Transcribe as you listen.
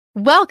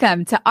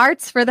Welcome to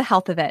Arts for the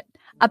Health of It,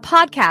 a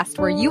podcast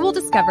where you will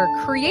discover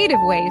creative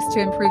ways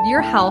to improve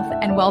your health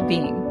and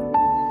well-being.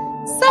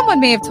 Someone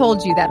may have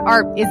told you that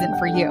art isn't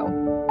for you,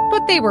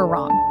 but they were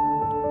wrong.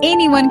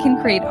 Anyone can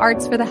create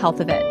arts for the health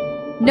of it.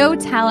 No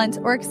talent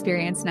or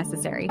experience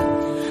necessary.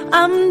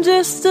 I'm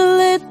just a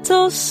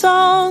little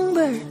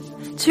songbird,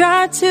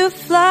 try to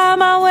fly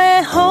my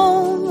way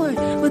homeward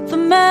with the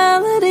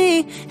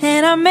melody,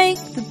 and I make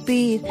the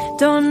beat.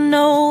 Don't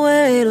know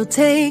where it'll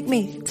take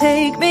me,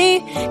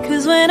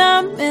 cause when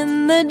I'm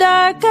in the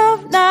dark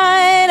of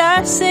night,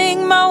 I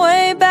sing my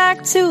way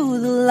back to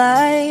the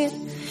light.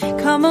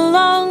 Come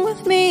along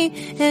with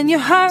me and your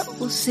heart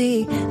will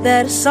see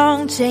that a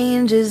song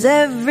changes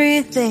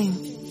everything.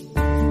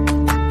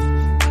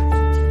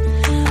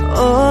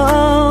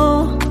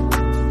 Oh,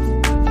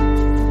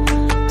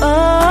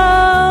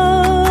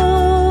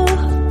 oh,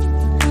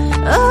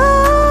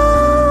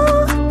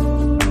 oh.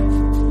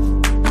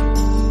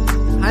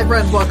 Hi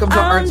friends, welcome to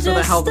Arts for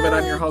the Health of It.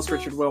 I'm your host,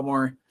 Richard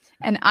Wilmore.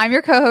 And I'm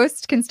your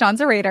co-host,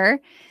 Constanza Rader.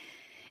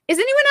 Is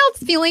anyone else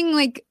feeling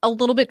like a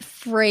little bit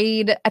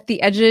frayed at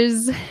the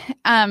edges?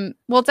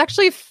 Well, it's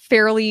actually a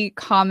fairly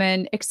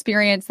common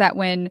experience that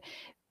when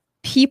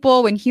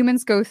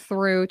humans go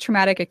through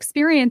traumatic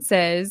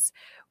experiences,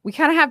 we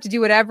kind of have to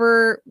do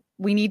whatever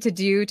we need to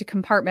do to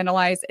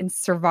compartmentalize and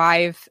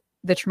survive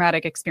the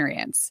traumatic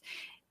experience.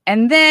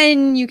 And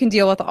then you can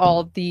deal with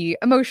all the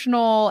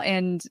emotional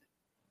and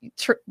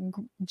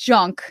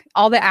junk,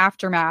 all the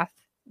aftermath,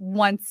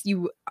 once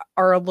you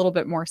are a little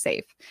bit more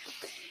safe.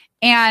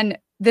 And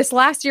this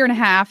last year and a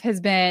half has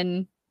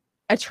been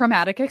a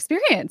traumatic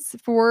experience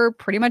for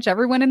pretty much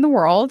everyone in the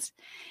world.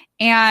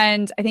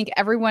 And I think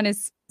everyone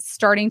is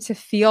starting to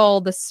feel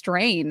the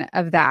strain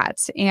of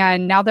that.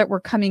 And now that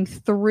we're coming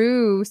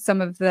through some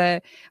of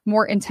the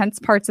more intense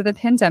parts of the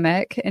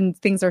pandemic and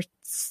things are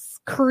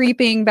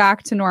creeping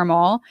back to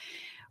normal,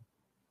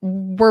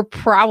 you're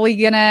probably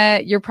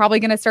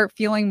gonna start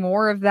feeling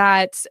more of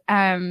that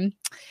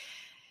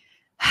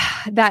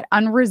that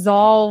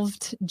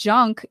unresolved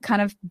junk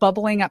kind of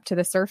bubbling up to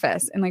the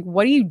surface. And like,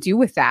 what do you do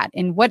with that?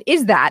 And what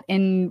is that?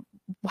 And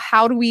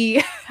how do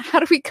we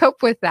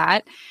cope with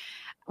that?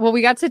 Well,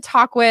 we got to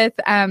talk with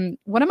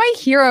one of my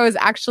heroes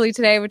actually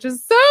today, which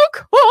is so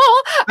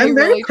cool. I'm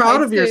very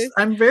proud of you.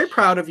 I'm very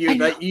proud of you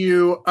that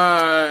you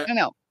I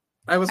know.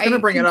 I was going to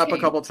bring it up a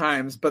couple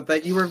times, but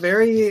that you were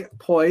very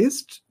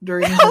poised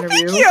during the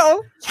interview. Thank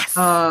you. Yes.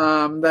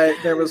 That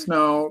there was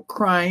no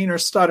crying or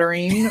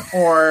stuttering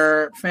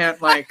or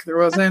there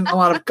wasn't a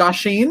lot of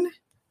gushing.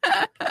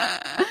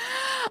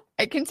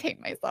 I contain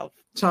myself.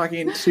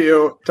 Talking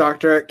to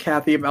Dr.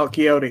 Kathy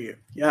Melchiotti.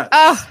 Yes.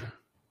 Oh,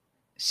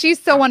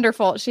 she's so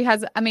wonderful. She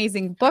has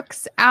amazing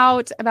books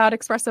out about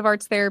expressive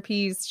arts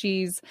therapies.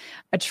 She's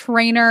a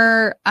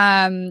trainer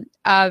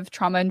of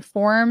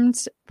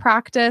trauma-informed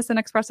practice and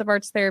expressive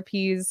arts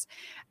therapies.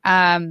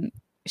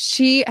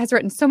 She has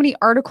written so many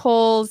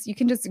articles. You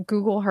can just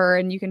Google her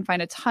and you can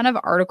find a ton of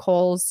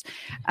articles.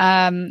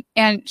 And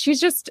she's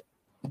just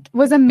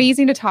was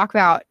amazing to talk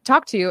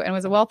to and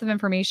was a wealth of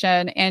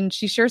information. And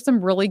she shares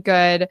some really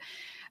good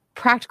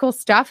practical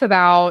stuff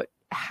about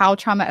how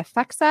trauma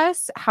affects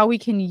us, how we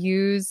can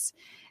use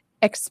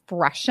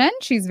expression.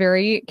 She's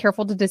very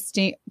careful to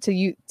distinct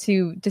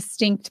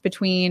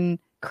between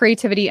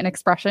creativity and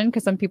expression,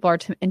 because some people are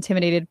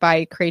intimidated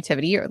by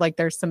creativity, or like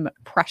there's some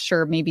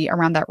pressure maybe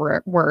around that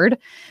word.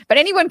 But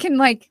anyone can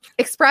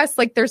express,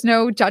 there's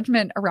no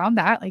judgment around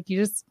that. You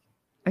just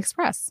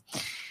express.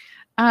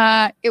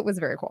 It was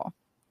very cool.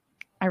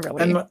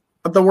 And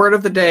the word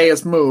of the day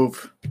is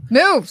move.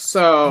 Move.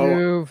 So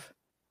move.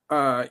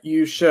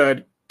 You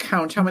should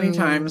count how many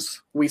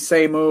times we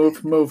say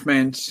move,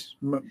 movement,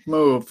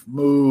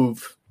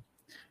 move.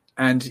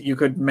 And you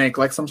could make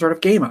some sort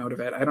of game out of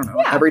it. I don't know.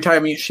 Yeah. Every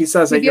time she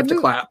says it, you have to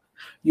clap.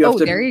 You have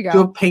to there you go.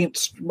 Do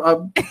a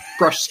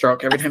brush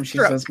stroke every time she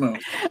says move.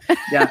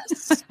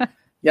 Yes.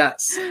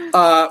 Yes.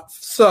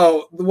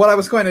 So what I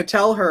was going to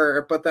tell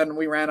her, but then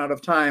we ran out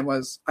of time,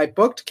 was I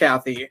booked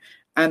Kathy.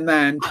 And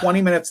then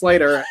 20 minutes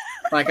later,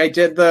 I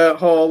did the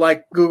whole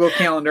Google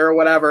Calendar or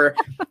whatever.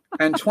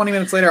 And 20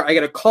 minutes later, I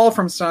get a call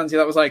from Stanzi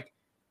that was like,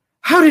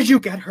 "How did you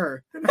get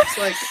her?" And I was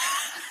like,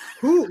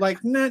 "Who?"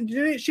 No,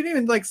 she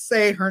didn't even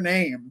say her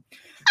name.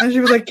 And she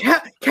was like,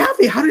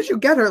 "Kathy, how did you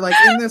get her?"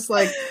 In this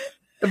boy.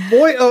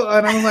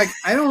 And I'm like,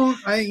 I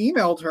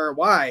emailed her.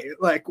 Why?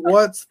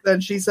 What's?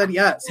 Then she said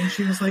yes. And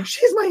she was like,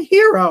 "She's my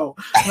hero."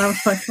 And I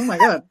was like, "Oh my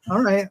God.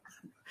 All right."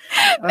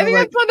 I think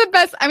that's one of the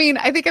best. I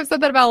think I've said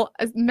that about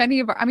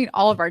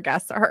all of our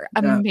guests are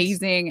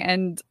amazing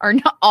and are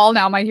not all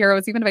now my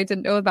heroes. Even if I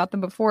didn't know about them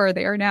before,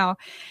 they are now.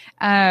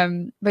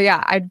 But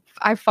yeah,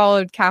 I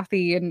followed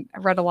Kathy and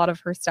read a lot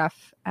of her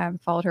stuff.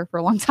 Followed her for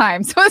a long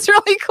time, so it's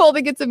really cool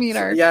to get to meet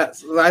her.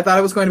 Yes, I thought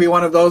it was going to be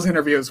one of those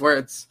interviews where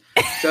it's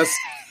just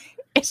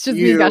It's just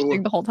me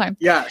gushing the whole time.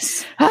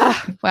 Yes.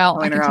 Well,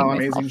 telling her how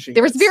amazing she is.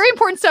 There was very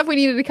important stuff we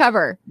needed to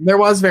cover. There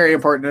was very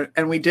important,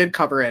 and we did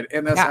cover it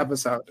in this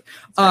episode.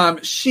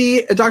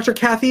 Dr.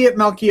 Kathy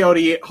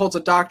Melchiodi holds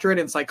a doctorate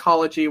in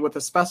psychology with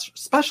a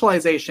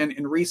specialization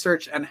in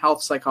research and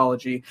health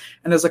psychology,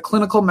 and is a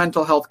clinical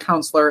mental health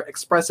counselor,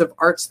 expressive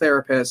arts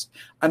therapist,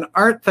 an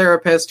art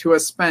therapist who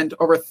has spent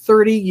over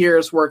 30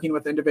 years working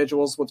with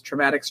individuals with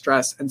traumatic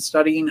stress and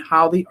studying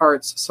how the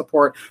arts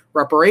support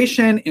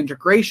reparation,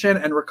 integration,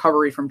 and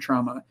recovery from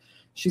trauma.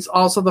 She's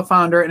also the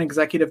founder and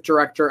executive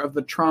director of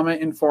the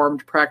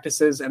Trauma-Informed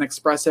Practices and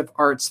Expressive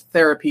Arts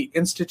Therapy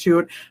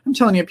Institute. I'm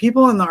telling you,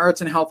 people in the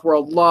arts and health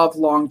world love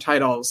long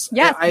titles.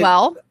 Yes,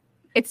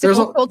 it's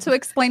difficult to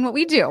explain what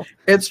we do.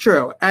 It's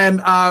true. And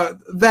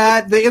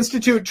that the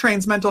Institute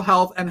trains mental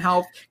health and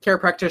health care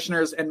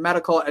practitioners in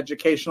medical,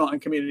 educational,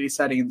 and community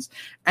settings,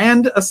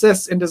 and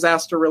assists in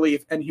disaster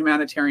relief and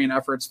humanitarian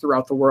efforts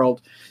throughout the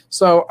world.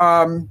 So,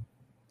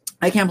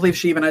 I can't believe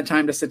she even had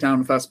time to sit down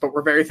with us, but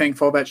we're very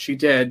thankful that she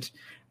did.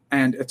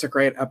 And it's a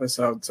great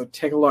episode. So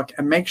take a look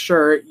and make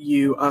sure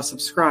you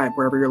subscribe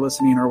wherever you're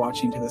listening or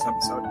watching to this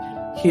episode.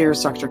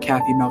 Here's Dr.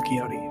 Kathy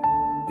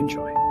Melchiodi.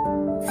 Enjoy.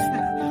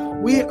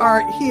 We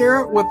are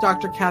here with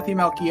Dr. Kathy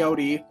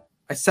Melchiodi.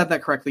 I said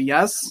that correctly,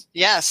 yes?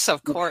 Yes,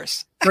 of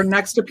course. Her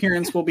next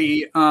appearance will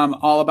be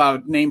all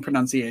about name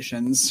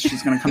pronunciations.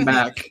 She's going to come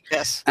back.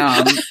 Yes.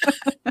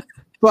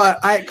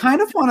 But I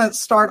kind of want to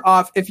start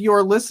off, if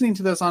you're listening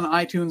to this on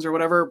iTunes or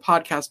whatever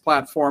podcast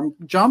platform,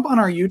 jump on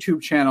our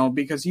YouTube channel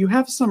because you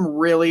have some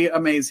really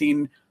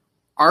amazing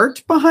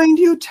art behind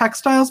you,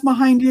 textiles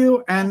behind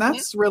you, and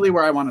that's really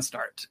where I want to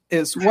start,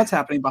 is what's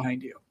happening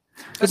behind you.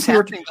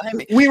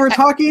 We were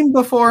talking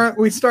before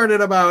we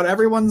started about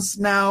everyone's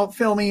now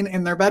filming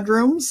in their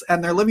bedrooms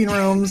and their living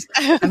rooms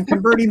and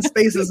converting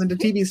spaces into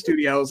TV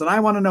studios, and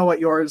I want to know what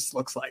yours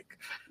looks like.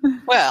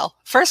 Well,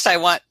 first I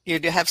want you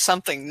to have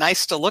something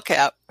nice to look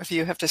at if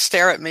you have to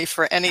stare at me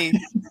for any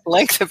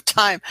length of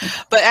time.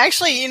 But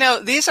actually,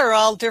 these are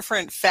all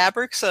different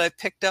fabrics that I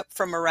picked up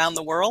from around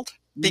the world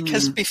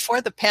because before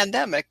the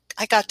pandemic,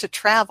 I got to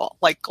travel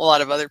like a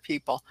lot of other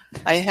people.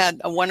 I had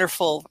a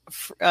wonderful,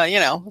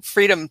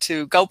 freedom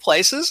to go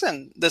places,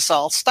 and this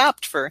all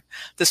stopped for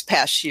this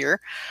past year.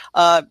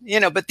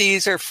 But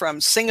these are from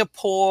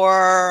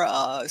Singapore,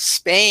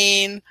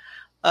 Spain.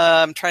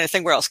 I'm trying to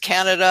think where else,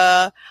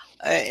 Canada.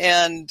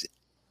 And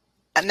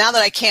now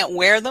that I can't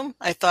wear them,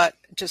 I thought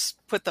just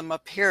put them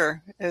up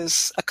here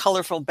as a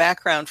colorful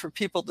background for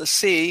people to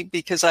see,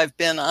 because I've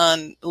been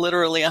on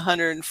literally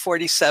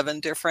 147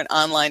 different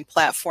online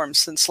platforms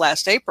since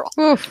last April.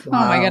 Oof.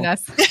 Wow. Oh my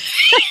goodness.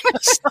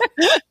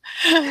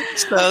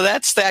 So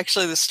that's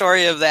actually the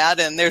story of that.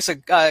 And there's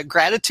a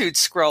gratitude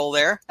scroll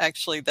there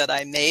actually that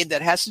I made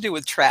that has to do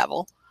with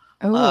travel.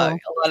 A lot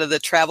of the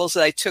travels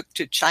that I took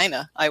to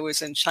China. I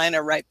was in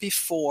China right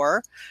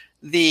before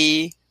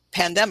the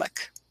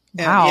pandemic.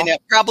 Wow. And,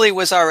 it probably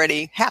was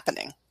already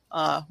happening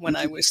when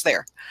I was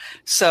there.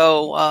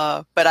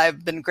 So, but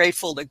I've been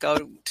grateful to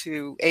go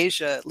to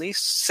Asia at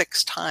least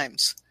 6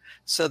 times.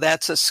 So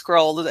that's a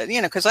scroll that,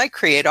 because I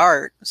create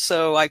art.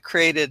 So I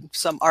created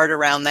some art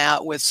around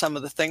that with some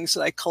of the things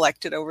that I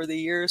collected over the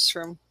years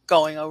from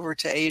going over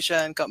to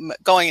Asia and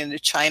going into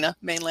China,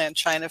 mainland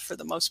China for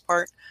the most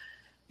part.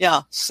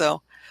 Yeah.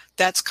 So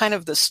that's kind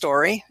of the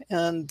story.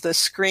 And the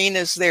screen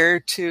is there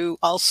to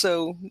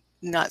also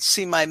not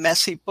see my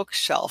messy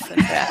bookshelf in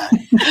that.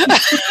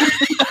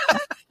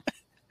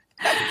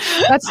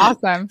 That's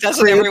awesome.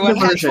 Doesn't everyone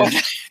have one?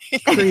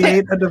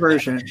 Create a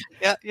diversion.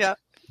 Yeah.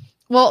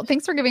 Well,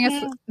 thanks for giving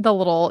us the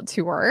little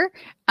tour.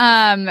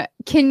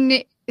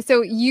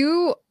 So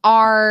you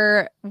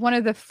are one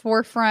of the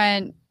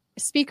forefront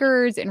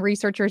speakers and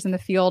researchers in the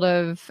field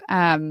of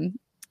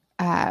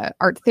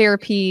art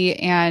therapy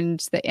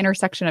and the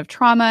intersection of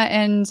trauma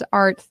and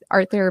art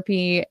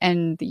therapy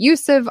and the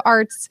use of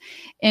arts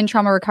in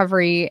trauma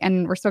recovery.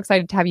 And we're so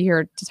excited to have you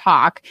here to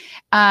talk.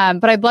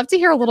 But I'd love to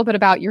hear a little bit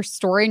about your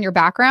story and your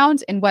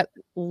background and what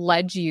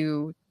led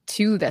you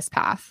to this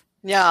path.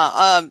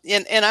 Yeah.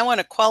 And I want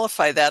to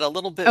qualify that a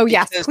little bit. Oh,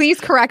 yes.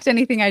 Please correct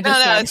anything I just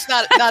said. No, it's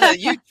not a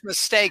huge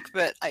mistake,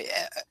 but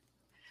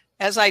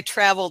as I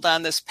traveled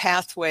on this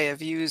pathway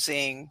of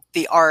using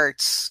the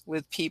arts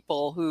with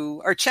people who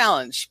are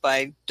challenged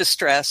by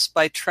distress,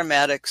 by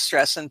traumatic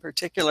stress in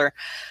particular,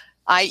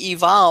 I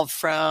evolved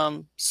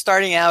from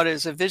starting out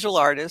as a visual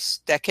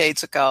artist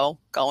decades ago,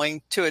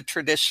 going to a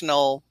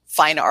traditional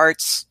fine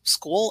arts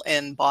school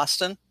in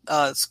Boston,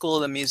 School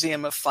of the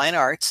Museum of Fine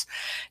Arts,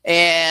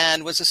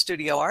 and was a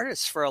studio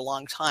artist for a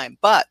long time.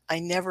 But I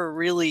never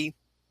really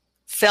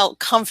felt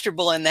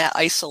comfortable in that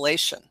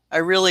isolation. I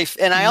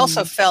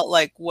also felt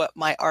like what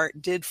my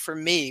art did for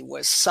me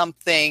was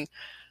something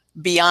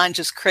beyond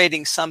just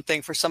creating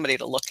something for somebody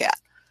to look at,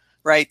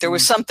 right? There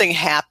was something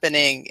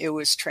happening. It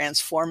was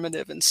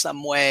transformative in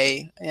some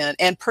way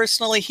and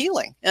personally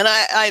healing. And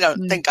I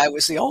don't think I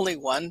was the only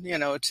one,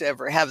 to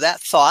ever have that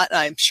thought.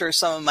 I'm sure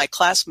some of my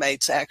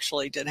classmates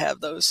actually did have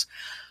those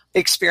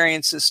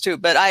experiences too.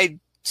 But I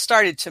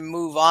started to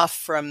move off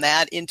from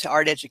that into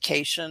art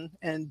education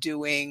and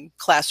doing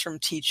classroom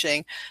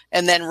teaching,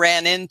 and then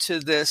ran into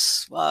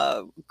this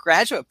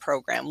graduate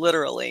program,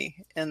 literally,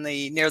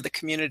 near the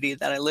community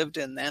that I lived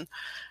in then,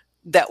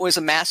 that was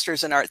a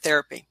master's in art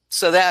therapy.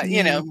 So that,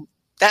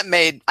 that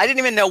made, I didn't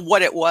even know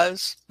what it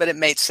was, but it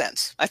made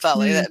sense. I thought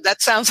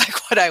that sounds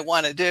like what I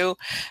want to do.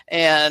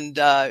 And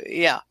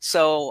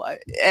so,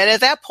 and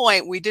at that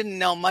point, we didn't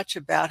know much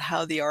about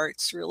how the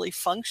arts really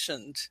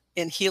functioned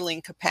in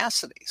healing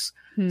capacities.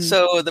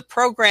 So the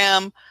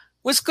program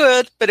was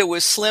good, but it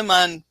was slim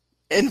on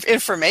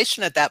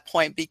information at that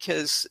point,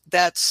 because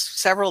that's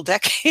several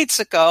decades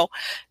ago.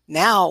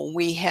 Now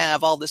we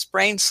have all this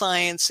brain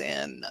science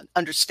and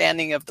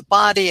understanding of the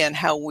body and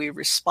how we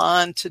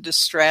respond to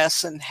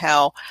distress, and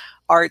how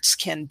arts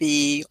can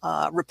be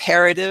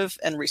reparative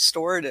and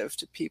restorative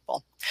to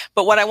people.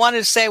 But what I wanted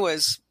to say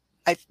was,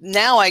 I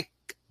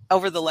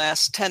over the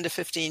last 10 to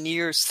 15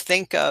 years,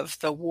 think of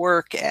the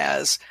work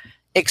as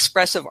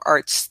expressive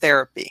arts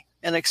therapy.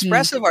 And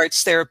expressive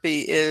arts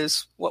therapy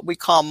is what we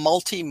call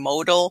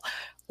multimodal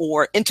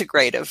or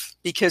integrative,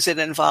 because it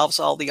involves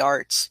all the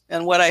arts.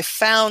 And what I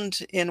found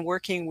in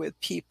working with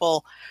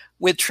people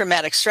with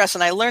traumatic stress,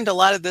 and I learned a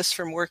lot of this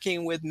from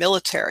working with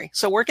military.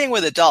 So working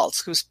with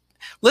adults, whose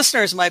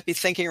listeners might be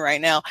thinking right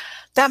now,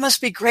 that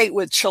must be great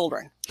with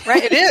children,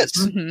 right? It is.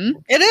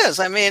 It is.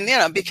 I mean,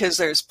 because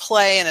there's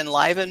play and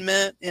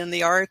enlivenment in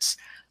the arts,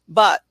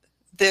 but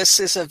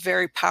this is a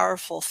very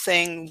powerful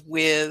thing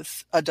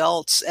with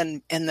adults,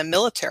 and the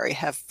military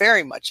have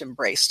very much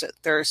embraced it.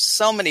 There are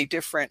so many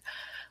different,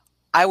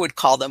 I would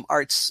call them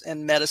arts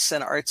and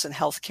medicine, arts and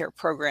healthcare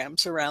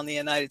programs around the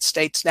United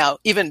States now,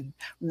 even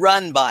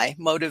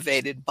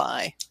motivated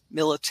by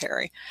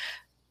military.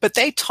 But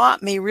they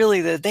taught me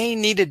really that they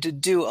needed to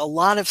do a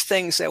lot of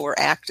things that were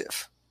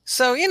active.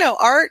 So,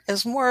 art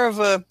is more of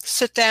a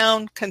sit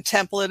down,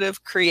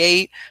 contemplative,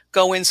 create,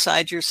 go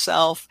inside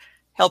yourself,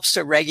 helps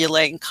to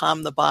regulate and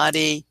calm the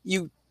body.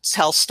 You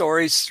tell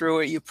stories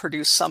through it. You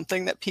produce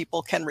something that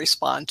people can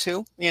respond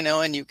to,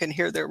 and you can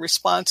hear their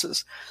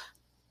responses.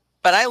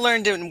 But I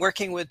learned in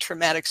working with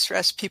traumatic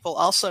stress, people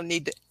also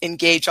need to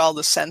engage all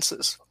the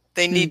senses.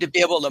 They need to be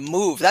able to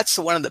move. That's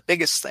one of the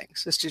biggest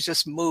things, is to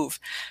just move.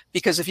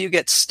 Because if you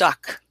get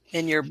stuck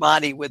in your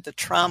body with the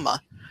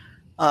trauma,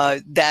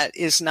 that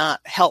is not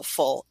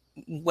helpful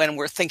when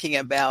we're thinking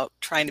about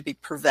trying to be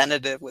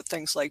preventative with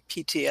things like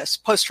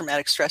PTS,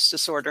 post-traumatic stress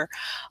disorder.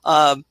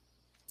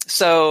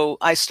 So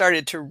I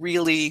started to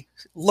really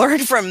learn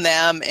from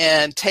them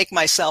and take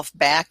myself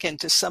back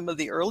into some of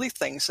the early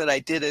things that I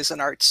did as an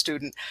art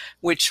student,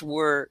 which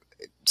were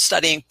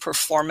studying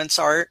performance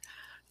art,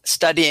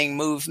 studying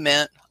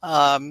movement,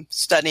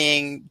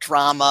 studying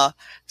drama,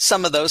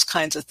 some of those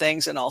kinds of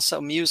things, and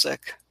also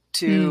music,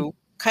 to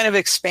kind of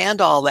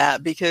expand all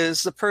that,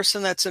 because the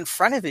person that's in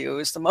front of you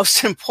is the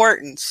most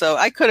important. So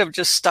I could have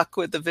just stuck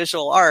with the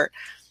visual art,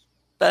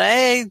 but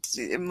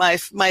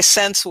my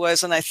sense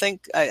was, and I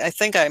think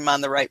I'm on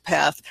the right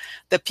path,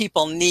 that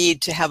people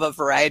need to have a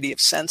variety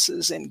of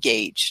senses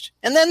engaged,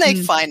 and then they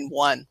find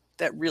one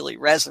that really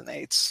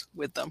resonates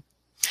with them.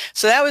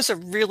 So that was a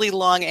really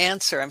long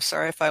answer. I'm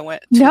sorry if I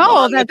went too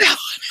long with that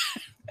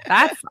one.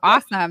 That's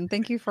awesome.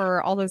 Thank you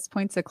for all those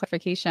points of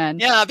clarification.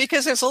 Yeah,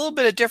 because there's a little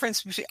bit of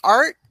difference between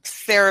art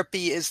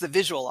therapy is the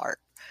visual art.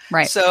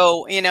 Right.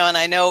 So, and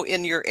I know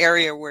in your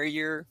area where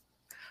you're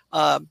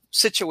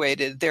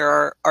situated, there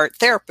are art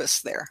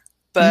therapists there,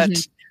 but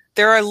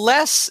there are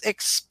less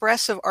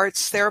expressive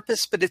arts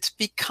therapists, but it's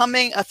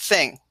becoming a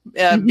thing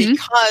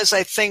because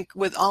I think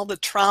with all the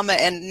trauma,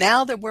 and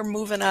now that we're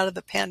moving out of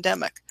the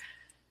pandemic,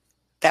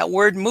 that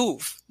word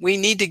move, we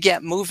need to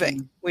get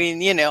moving.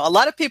 A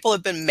lot of people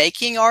have been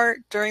making art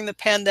during the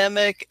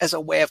pandemic as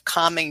a way of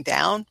calming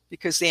down,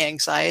 because the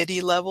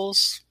anxiety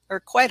levels are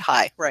quite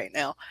high right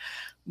now.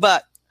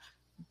 But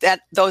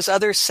that those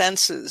other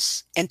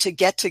senses, and to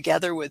get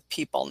together with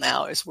people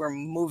now as we're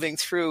moving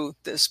through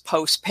this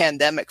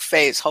post-pandemic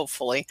phase,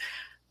 hopefully,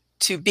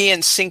 to be in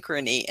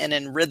synchrony and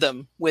in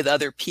rhythm with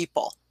other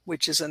people,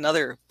 which is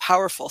another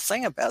powerful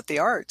thing about the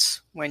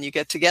arts. When you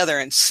get together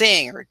and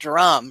sing or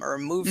drum or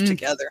move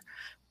together,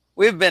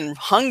 we've been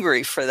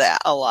hungry for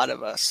that. A lot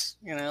of us,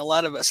 a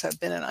lot of us have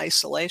been in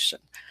isolation.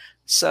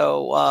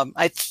 So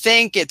I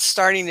think it's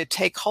starting to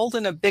take hold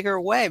in a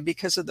bigger way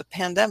because of the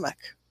pandemic,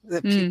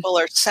 that people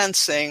are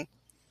sensing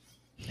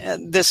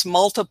this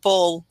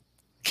multiple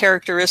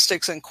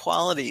characteristics and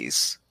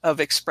qualities of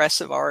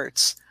expressive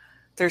arts.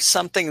 There's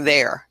something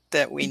there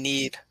that we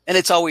need, and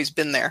it's always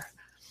been there.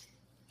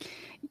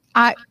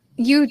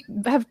 You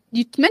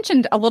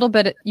mentioned a little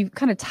bit, you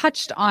kind of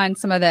touched on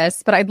some of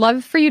this, but I'd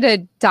love for you to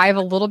dive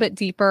a little bit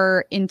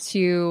deeper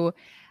into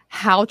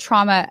how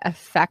trauma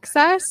affects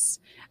us.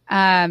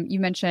 You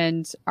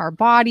mentioned our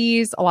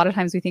bodies. A lot of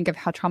times we think of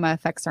how trauma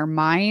affects our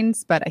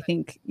minds, but I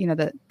think,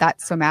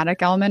 that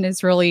somatic element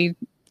is really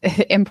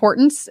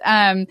important.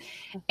 And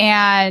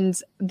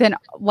then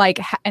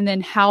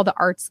how the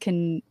arts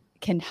can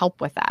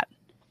help with that.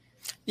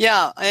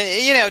 Yeah,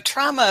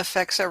 trauma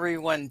affects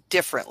everyone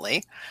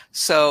differently.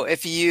 So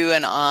if you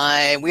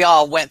and we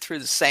all went through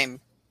the same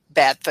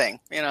bad thing,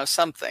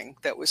 something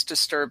that was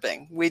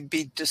disturbing, we'd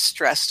be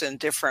distressed in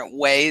different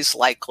ways,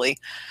 likely.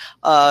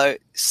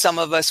 Some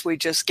of us, we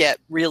just get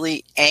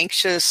really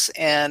anxious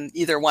and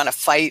either want to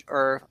fight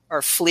or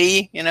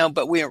flee,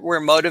 but we're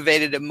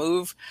motivated to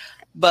move.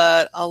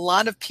 But a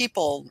lot of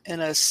people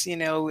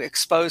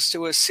exposed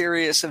to a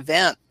serious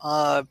event,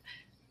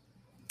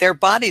 their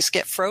bodies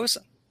get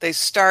frozen. They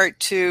start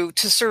to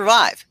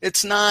survive.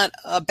 It's not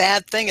a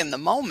bad thing in the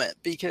moment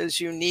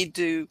because you need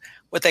to,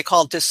 what they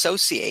call,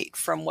 dissociate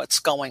from what's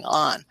going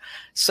on.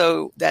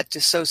 So that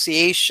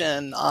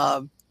dissociation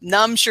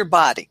numbs your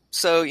body.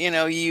 So,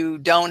 you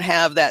don't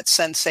have that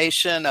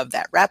sensation of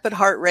that rapid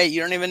heart rate.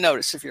 You don't even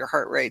notice if your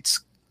heart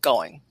rate's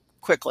going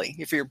quickly,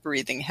 if you're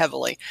breathing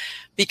heavily,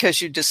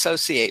 because you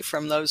dissociate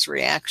from those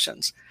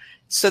reactions.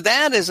 So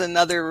that is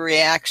another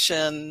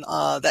reaction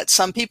that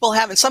some people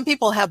have, and some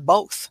people have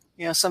both.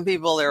 Some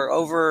people are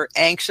over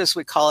anxious.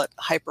 We call it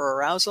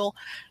hyperarousal,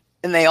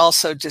 and they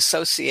also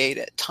dissociate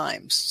at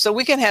times. So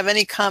we can have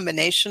any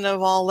combination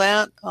of all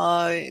that.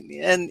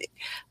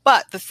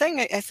 But the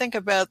thing I think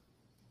about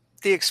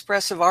the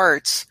expressive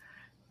arts,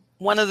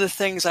 one of the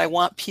things I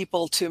want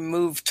people to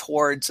move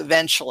towards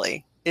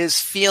eventually is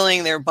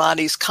feeling their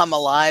bodies come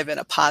alive in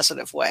a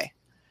positive way.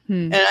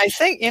 And I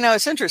think,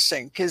 it's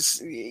interesting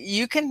because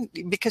you can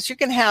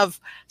have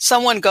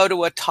someone go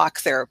to a talk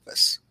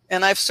therapist.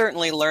 And I've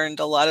certainly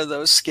learned a lot of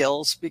those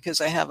skills because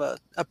I have a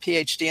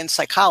PhD in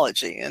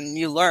psychology, and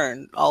you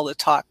learn all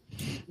the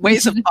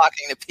ways of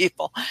talking to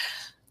people.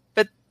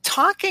 But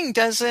talking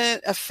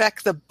doesn't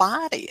affect the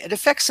body. It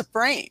affects the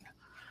brain.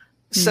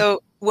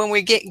 So when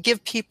we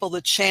give people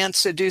the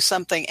chance to do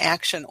something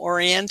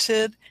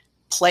action-oriented,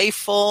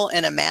 playful,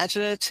 and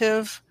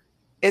imaginative,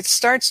 it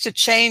starts to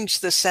change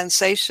the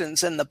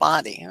sensations in the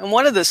body. And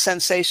one of the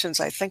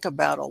sensations I think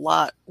about a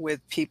lot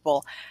with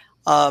people,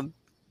 and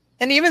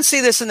you even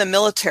see this in the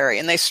military,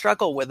 and they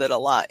struggle with it a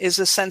lot, is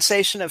a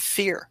sensation of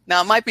fear.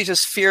 Now, it might be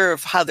just fear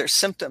of how their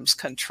symptoms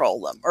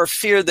control them, or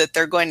fear that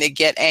they're going to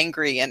get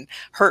angry and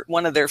hurt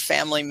one of their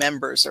family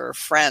members or a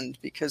friend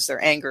because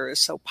their anger is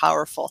so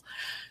powerful.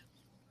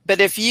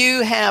 But if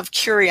you have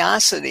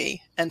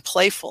curiosity and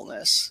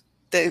playfulness,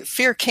 the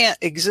fear can't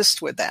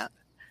exist with that.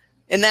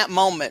 In that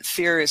moment,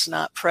 fear is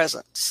not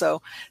present.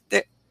 So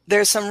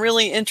there's some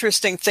really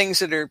interesting things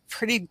that are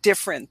pretty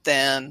different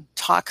than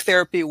talk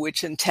therapy,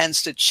 which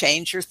intends to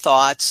change your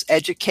thoughts,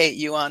 educate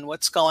you on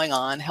what's going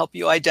on, help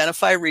you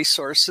identify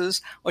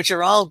resources, which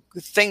are all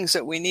things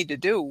that we need to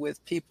do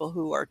with people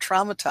who are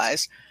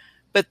traumatized.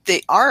 But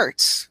the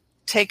arts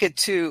take it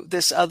to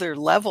this other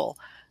level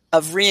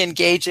of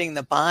re-engaging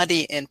the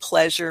body in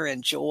pleasure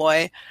and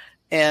joy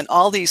and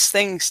all these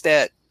things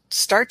that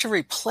start to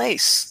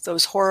replace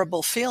those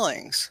horrible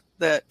feelings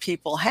that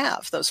people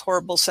have, those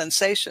horrible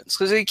sensations,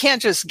 because you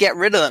can't just get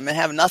rid of them and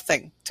have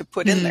nothing to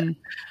put in there.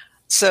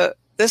 So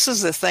this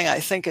is the thing I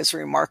think is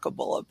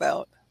remarkable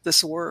about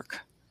this work.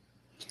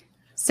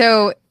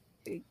 So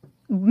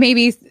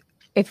maybe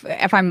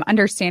if I'm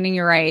understanding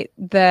you right,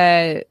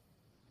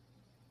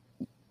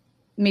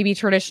 maybe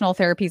traditional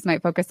therapies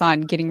might focus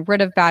on getting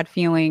rid of bad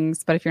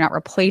feelings, but if you're not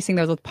replacing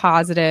those with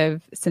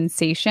positive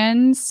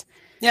sensations,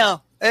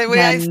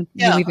 then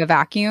you leave a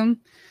vacuum.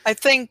 I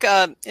think,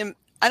 I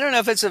don't know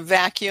if it's a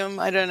vacuum.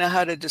 I don't know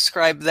how to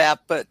describe that,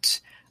 but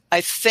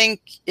I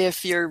think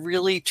if you're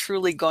really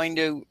truly going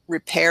to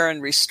repair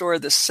and restore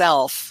the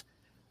self,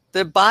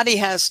 the body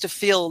has to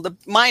feel, the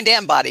mind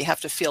and body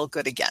have to feel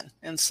good again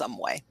in some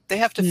way. They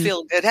have to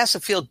feel, it has to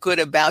feel good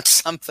about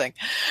something,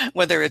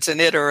 whether it's an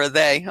it or a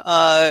they.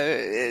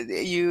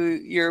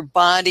 Your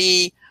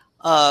body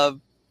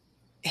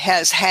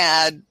has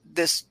had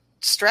this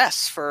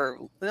stress for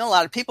a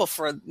lot of people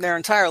for their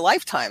entire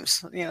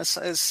lifetimes.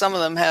 Some of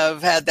them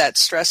have had that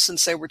stress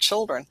since they were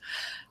children.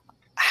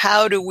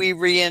 How do we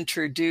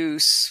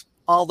reintroduce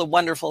all the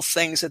wonderful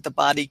things that the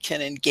body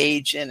can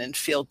engage in and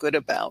feel good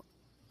about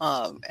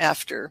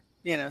after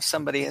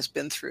somebody has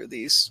been through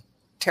these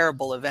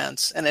terrible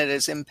events and it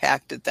has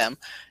impacted them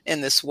in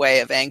this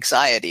way of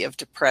anxiety, of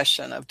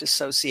depression, of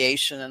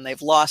dissociation, and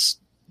they've lost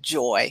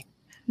joy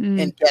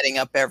in getting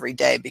up every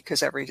day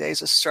because every day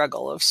is a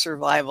struggle of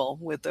survival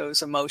with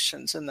those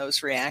emotions and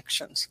those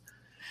reactions.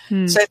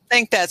 So I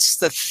think that's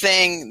the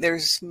thing.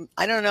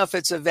 I don't know if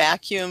it's a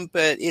vacuum,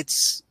 but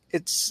it's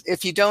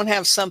if you don't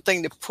have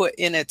something to put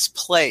in its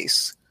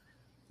place,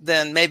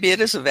 then maybe it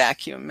is a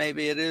vacuum.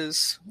 Maybe it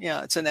is,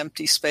 it's an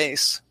empty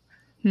space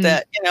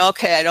that,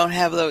 okay, I don't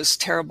have those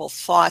terrible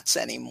thoughts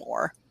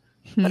anymore,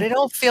 but I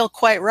don't feel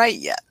quite right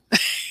yet.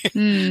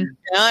 And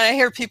I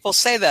hear people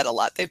say that a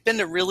lot. They've been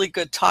to really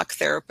good talk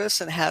therapists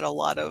and had a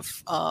lot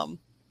of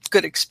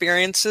good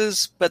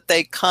experiences, but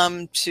they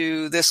come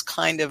to this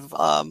kind of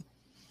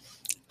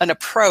an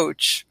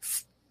approach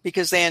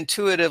because they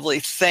intuitively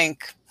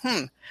think,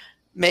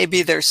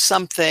 maybe there's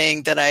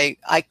something that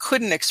I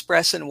couldn't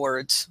express in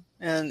words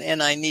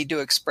and I need to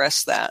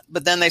express that.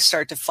 But then they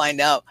start to find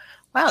out,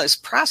 wow, this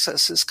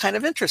process is kind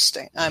of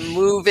interesting. I'm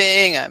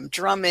moving, I'm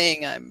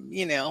drumming,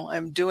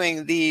 I'm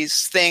doing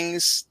these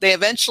things. They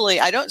eventually,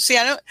 I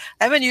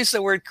haven't used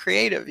the word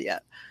creative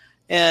yet.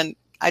 And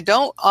I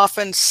don't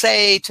often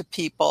say to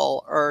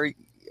people or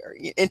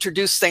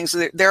introduce things.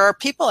 There are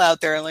people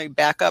out there, and let me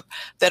back up,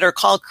 that are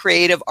called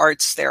creative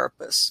arts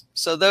therapists.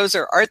 So those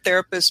are art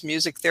therapists,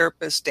 music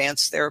therapists,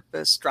 dance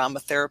therapists, drama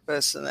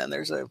therapists, and then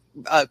there's a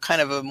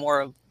kind of a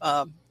more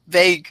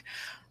vague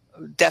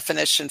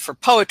definition for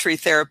poetry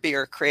therapy,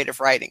 or creative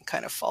writing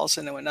kind of falls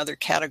into another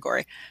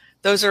category.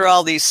 Those are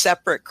all these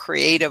separate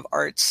creative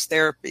arts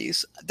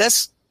therapies.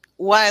 That's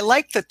why I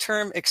like the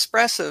term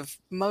expressive.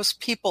 Most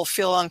people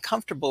feel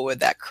uncomfortable with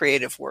that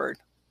creative word.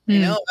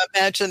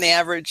 Imagine the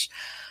average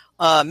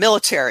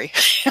military,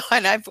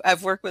 and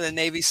I've worked with the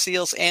Navy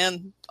SEALs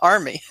and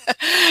Army,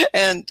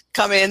 and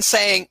come in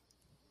saying,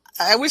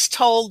 I was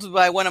told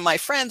by one of my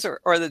friends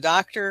or the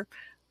doctor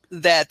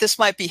that this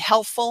might be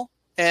helpful,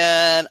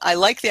 and I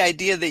like the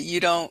idea that you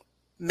don't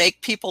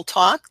make people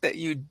talk, that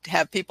you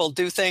have people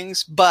do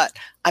things, but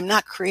I'm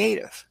not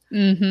creative.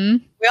 Mm-hmm.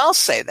 We all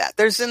say that.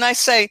 And I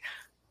say,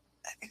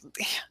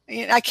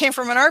 I came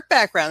from an art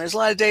background. There's a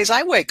lot of days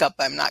I wake up,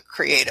 I'm not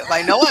creative.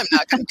 I know I'm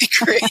not going to be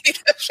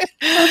creative,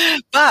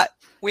 but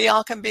we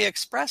all can be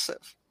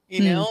expressive,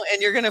 and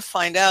you're going to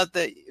find out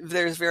that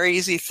there's very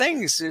easy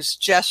things. There's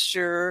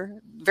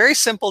gesture, very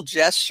simple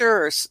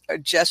gesture, or a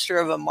gesture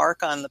of a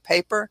mark on the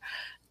paper.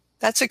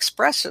 That's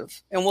expressive.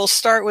 And we'll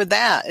start with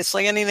that. It's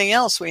like anything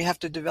else. We have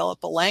to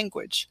develop a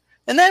language,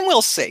 and then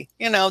we'll see,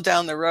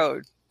 down the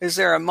road, is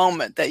there a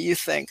moment that you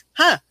think,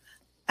 I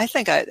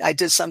think I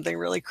did something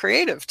really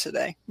creative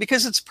today,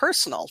 because it's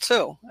personal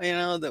too,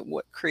 that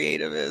what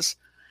creative is.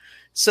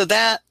 So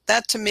that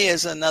to me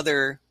is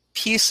another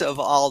piece of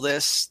all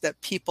this,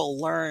 that people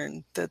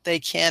learn that they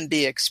can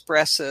be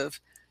expressive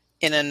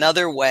in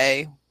another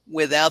way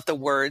without the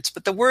words,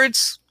 but the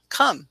words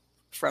come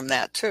from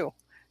that too.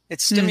 It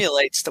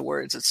stimulates the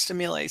words. It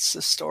stimulates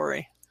the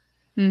story.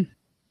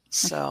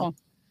 So cool.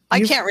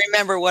 I can't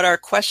remember what our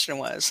question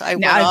was.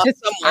 It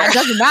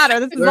doesn't matter.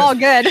 This is all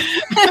good.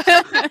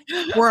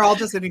 We're all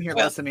just sitting here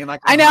listening. Like,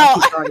 I know.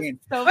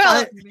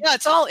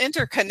 It's all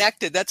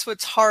interconnected. That's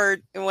what's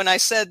hard. And when I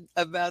said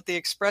about the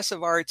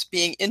expressive arts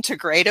being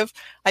integrative,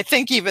 I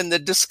think even the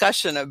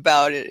discussion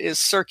about it is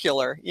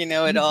circular.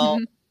 It all.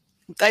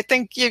 I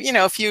think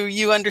if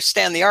you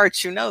understand the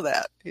arts,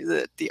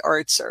 that the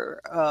arts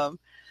are.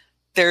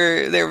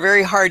 They're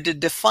very hard to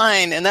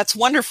define, and that's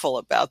wonderful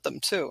about them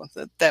too.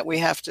 That we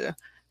have to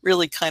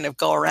really kind of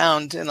go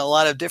around in a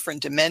lot of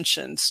different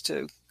dimensions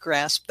to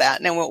grasp that.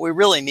 And then what we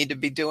really need to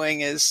be doing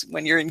is,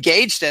 when you're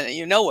engaged in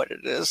it, what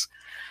it is.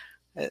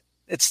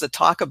 It's the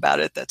talk about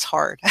it that's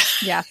hard.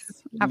 Yes,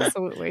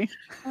 absolutely.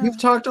 You've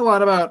talked a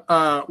lot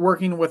about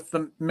working with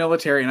the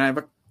military, and I have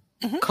a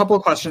couple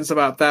of questions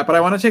about that, but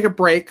I want to take a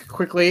break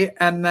quickly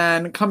and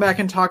then come back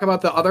and talk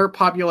about the other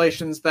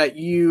populations that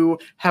you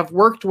have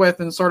worked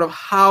with and sort of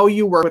how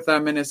you work with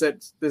them. And is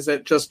it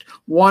just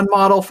one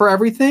model for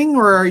everything,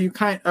 or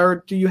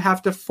do you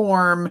have to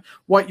form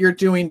what you're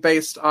doing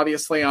based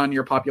obviously on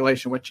your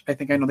population, which I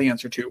think I know the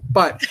answer to,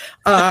 but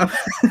I'm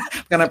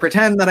going to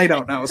pretend that I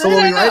don't know. So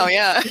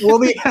we'll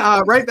be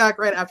right back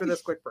right after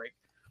this quick break.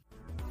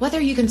 Whether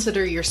you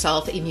consider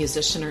yourself a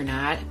musician or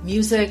not,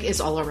 music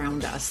is all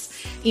around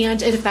us,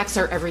 and it affects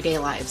our everyday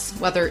lives.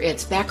 Whether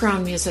it's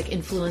background music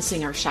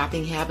influencing our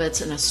shopping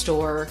habits in a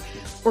store,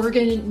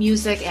 organ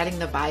music adding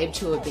the vibe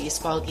to a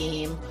baseball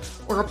game,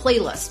 or a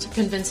playlist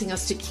convincing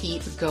us to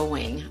keep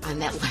going on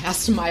that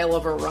last mile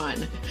of a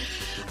run.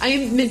 I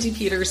am Mindy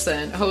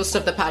Peterson, host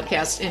of the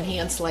podcast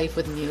Enhance Life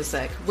with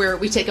Music, where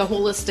we take a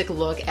holistic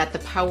look at the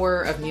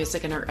power of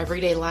music in our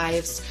everyday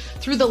lives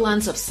through the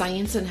lens of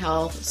science and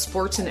health,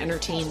 sports and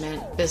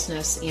entertainment,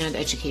 business, and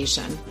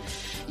education.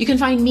 You can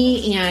find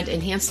me and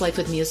Enhance Life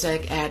with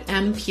Music at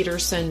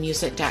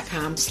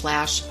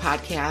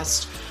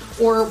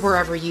mpetersonmusic.com/podcast or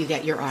wherever you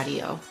get your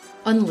audio.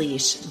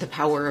 Unleash the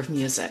power of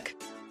music.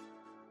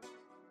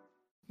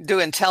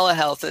 Doing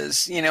telehealth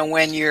is,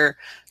 when you're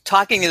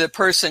talking to the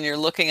person, you're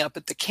looking up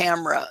at the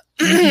camera,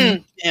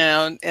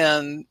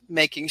 and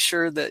making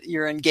sure that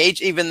you're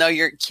engaged, even though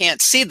you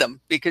can't see them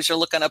because you're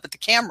looking up at the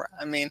camera.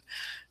 I mean,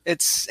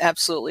 it's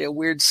absolutely a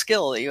weird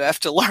skill that you have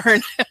to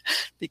learn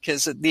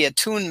because the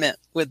attunement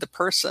with the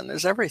person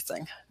is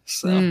everything.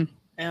 So,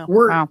 yeah.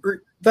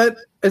 That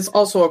is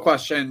also a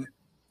question.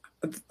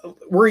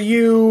 Were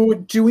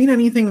you doing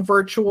anything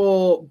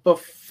virtual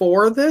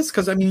before this?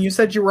 Because, you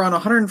said you were on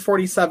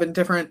 147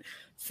 different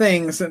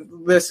things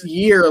this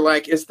year.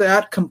 Like, is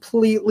that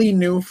completely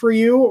new for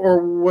you,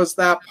 or was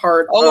that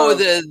part of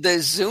the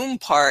Zoom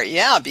part?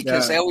 Yeah,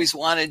 because they always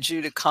wanted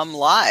you to come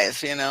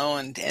live,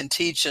 and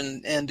teach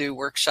and do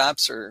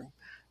workshops or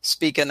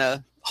speak in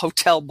a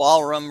hotel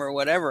ballroom or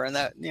whatever. And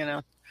that,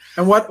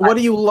 And what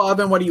do you love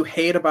and what do you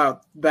hate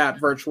about that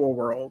virtual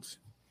world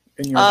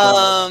in your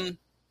job?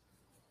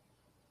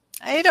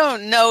 I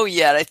don't know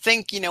yet. I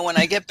think, when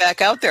I get back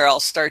out there, I'll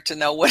start to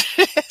know what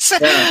it is.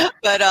 Yeah.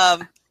 But,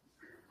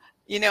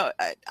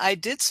 I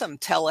did some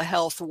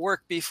telehealth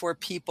work before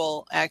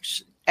people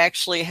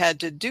actually had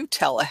to do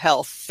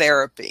telehealth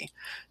therapy.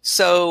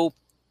 So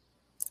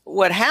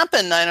what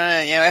happened, I don't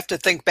know, I have to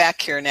think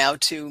back here now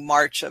to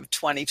March of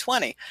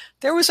 2020.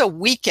 There was a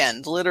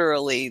weekend,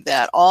 literally,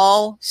 that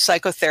all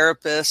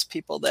psychotherapists,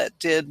 people that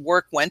did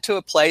work, went to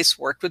a place,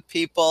 worked with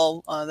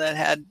people that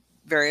had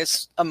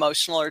various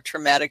emotional or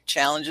traumatic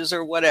challenges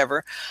or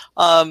whatever.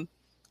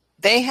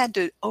 They had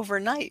to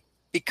overnight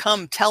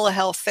become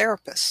telehealth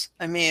therapists.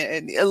 I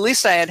mean, at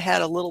least I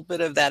had a little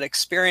bit of that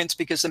experience,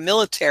 because the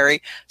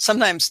military,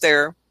 sometimes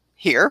they're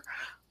here,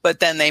 but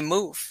then they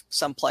move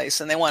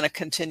someplace and they want to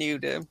continue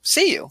to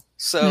see you.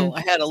 So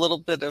I had a little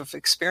bit of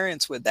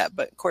experience with that.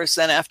 But of course,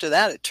 then after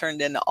that, it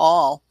turned into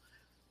all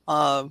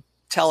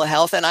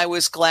telehealth. And I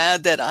was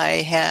glad that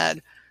I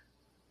had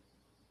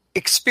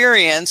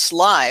experienced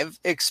live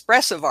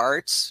expressive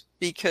arts,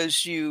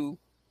 because you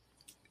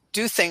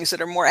do things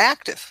that are more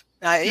active.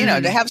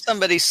 To have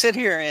somebody sit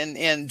here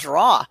and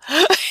draw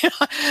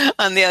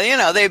on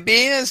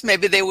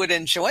maybe they would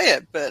enjoy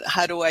it, but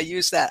how do I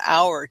use that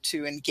hour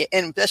to engage?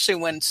 And especially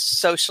when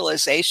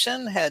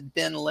socialization had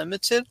been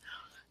limited,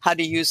 how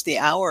to use the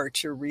hour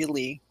to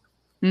really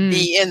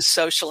be in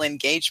social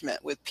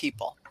engagement with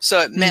people. So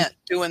it meant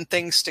doing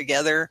things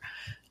together.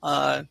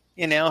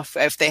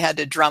 If they had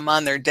to drum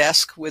on their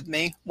desk with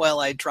me while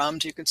I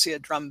drummed, you can see a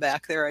drum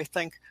back there, I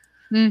think.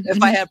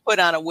 If I had put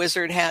on a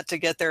wizard hat to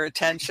get their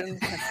attention,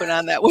 I put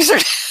on that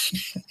wizard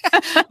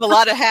hat. A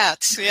lot of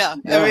hats, yeah.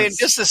 Yes. I mean,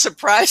 just to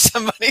surprise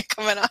somebody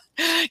coming on,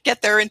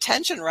 get their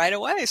attention right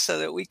away so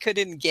that we could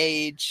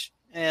engage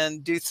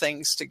and do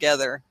things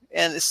together.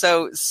 And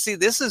so, see,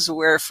 this is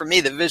where, for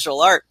me, the visual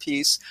art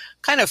piece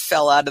kind of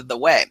fell out of the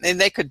way. And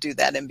they could do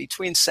that in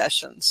between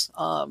sessions.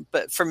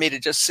 But for me to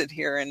just sit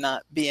here and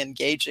not be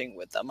engaging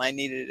with them, I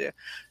needed to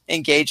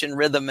engage in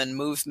rhythm and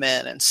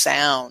movement and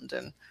sound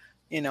and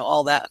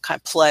all that kind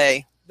of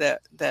play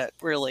that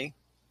really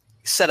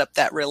set up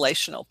that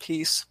relational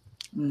piece.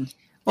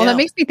 Well, that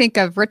makes me think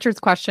of Richard's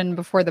question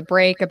before the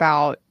break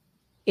about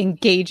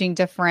engaging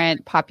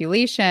different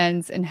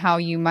populations and how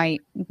you might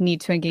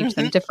need to engage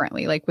them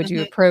differently. Like, would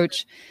you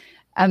approach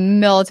a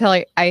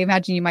military? I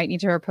imagine you might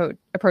need to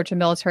approach a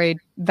military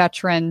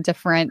veteran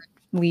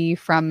differently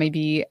from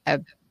maybe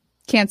a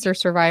cancer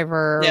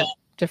survivor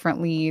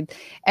differently.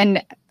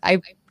 And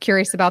I'm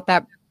curious about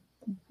that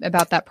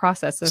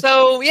process.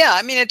 So,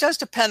 I mean, it does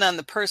depend on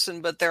the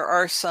person, but there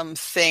are some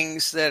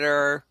things that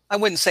are, I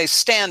wouldn't say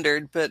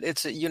standard, but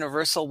it's a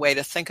universal way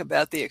to think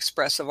about the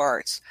expressive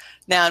arts.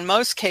 Now, in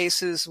most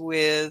cases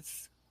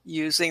with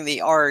using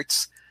the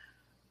arts,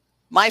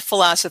 my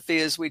philosophy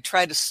is we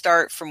try to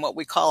start from what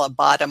we call a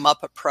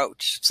bottom-up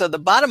approach. So the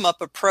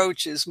bottom-up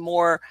approach is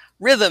more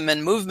rhythm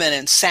and movement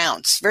and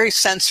sounds, very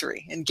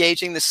sensory,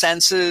 engaging the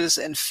senses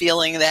and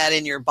feeling that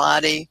in your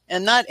body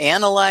and not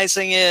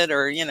analyzing it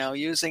or,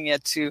 using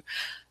it to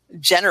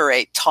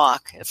generate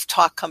talk. If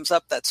talk comes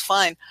up, that's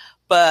fine,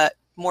 but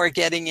more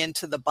getting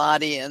into the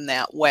body in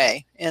that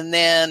way. And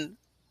then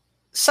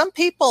some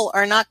people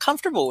are not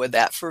comfortable with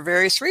that for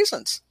various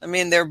reasons. I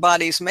mean, their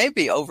bodies may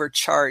be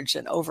overcharged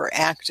and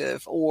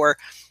overactive, or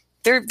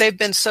they've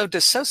been so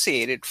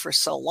dissociated for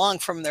so long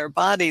from their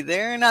body,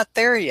 they're not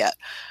there yet.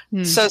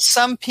 So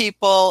some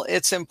people,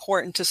 it's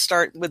important to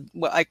start with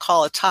what I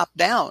call a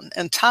top-down.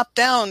 And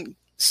top-down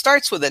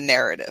starts with a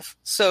narrative.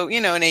 So,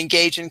 and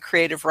engage in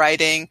creative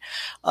writing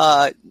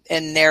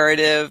and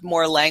narrative,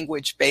 more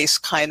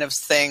language-based kind of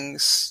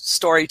things,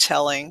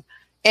 storytelling.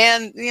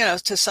 And,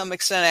 to some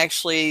extent,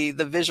 actually,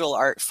 the visual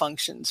art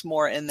functions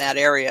more in that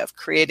area of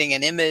creating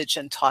an image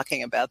and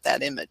talking about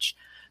that image.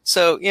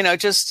 So,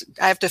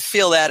 I have to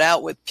feel that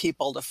out with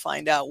people to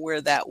find out where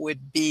that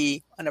would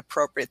be an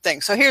appropriate thing.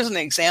 So here's an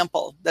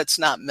example that's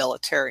not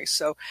military.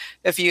 So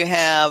if you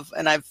have,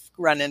 and I've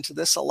run into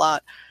this a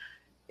lot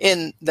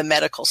in the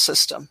medical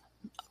system,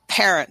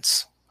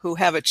 parents who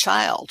have a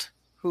child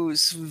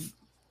who's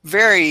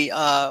very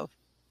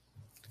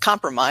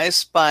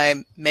compromised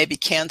by maybe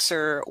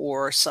cancer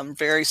or some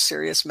very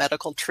serious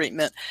medical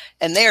treatment,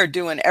 and they are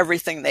doing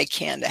everything they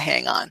can to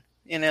hang on.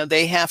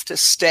 They have to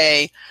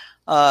stay,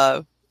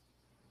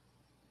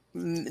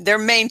 they're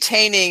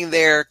maintaining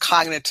their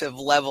cognitive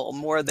level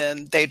more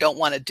than they don't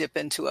want to dip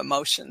into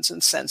emotions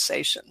and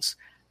sensations.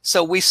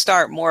 So we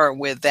start more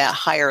with that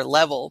higher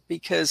level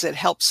because it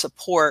helps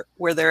support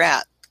where they're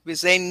at, because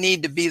they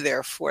need to be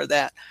there for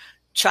that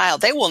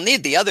child. They will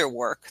need the other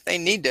work. They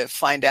need to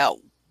find out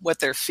what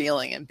they're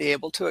feeling and be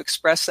able to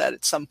express that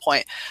at some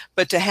point.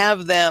 But to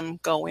have them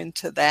go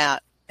into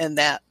that in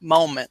that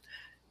moment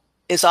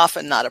is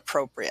often not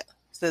appropriate.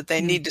 That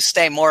they need to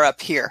stay more up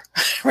here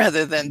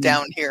rather than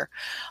down here.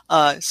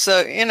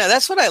 So,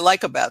 that's what I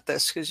like about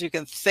this, because you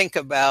can think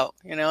about,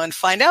 and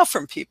find out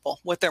from people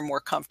what they're more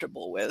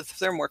comfortable with. If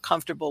they're more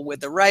comfortable with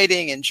the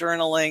writing and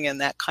journaling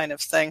and that kind of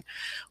thing,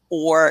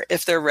 or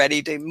if they're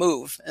ready to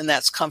move and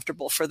that's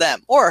comfortable for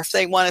them, or if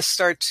they want to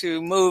start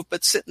to move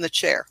but sit in the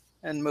chair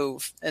and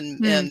move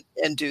and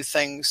do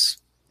things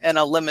in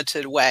a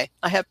limited way.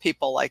 I have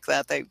people like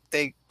that.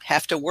 They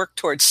have to work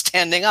towards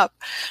standing up.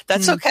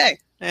 That's okay.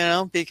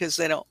 because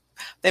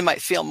they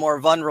might feel more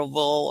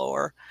vulnerable,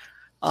 or,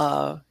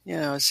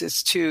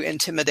 it's too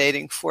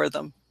intimidating for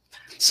them.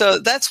 So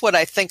that's what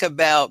I think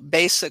about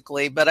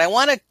basically, but I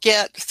want to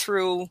get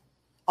through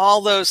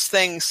all those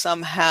things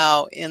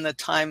somehow in the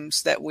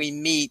times that we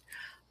meet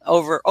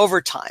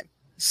over time.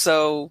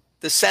 So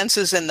the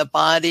senses in the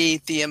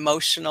body, the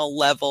emotional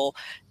level,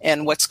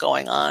 and what's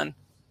going on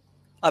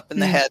up in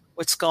the head,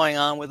 what's going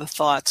on with the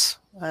thoughts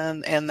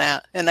and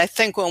that. And I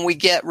think when we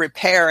get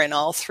repair in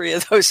all three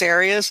of those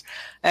areas,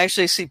 I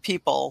actually see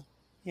people,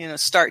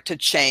 start to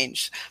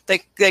change.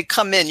 They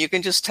come in, you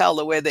can just tell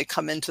the way they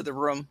come into the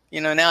room.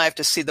 Now I have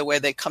to see the way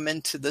they come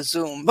into the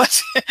Zoom,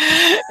 but,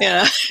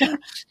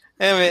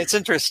 it's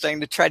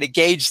interesting to try to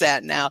gauge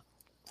that now,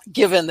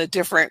 given the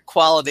different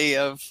quality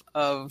of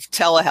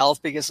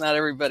telehealth, because not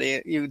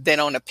everybody, they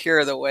don't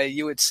appear the way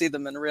you would see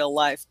them in real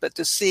life, but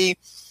to see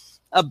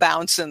a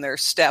bounce in their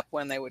step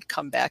when they would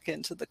come back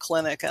into the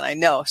clinic. And I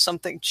know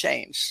something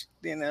changed,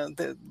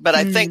 but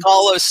I think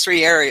all those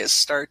three areas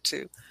start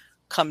to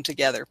come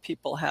together.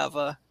 People have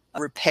a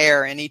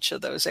repair in each of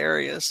those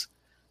areas.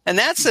 And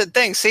that's the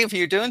thing. See, if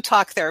you're doing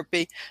talk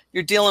therapy,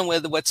 you're dealing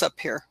with what's up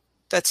here.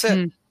 That's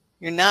it.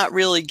 You're not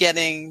really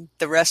getting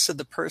the rest of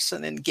the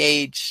person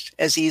engaged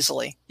as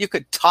easily. You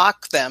could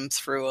talk them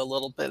through a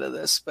little bit of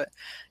this, but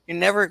you're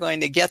never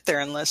going to get there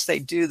unless they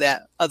do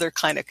that other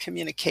kind of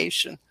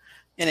communication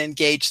and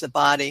engage the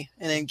body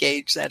and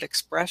engage that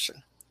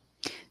expression.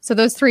 So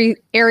those three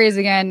areas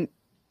again,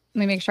 let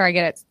me make sure I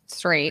get it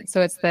straight.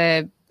 So it's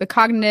the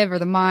cognitive or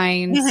the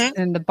mind,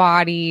 and the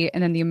body,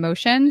 and then the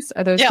emotions.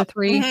 Are those the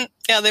three?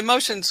 Yeah, the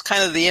emotions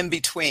kind of the in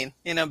between,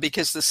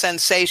 because the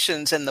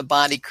sensations in the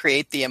body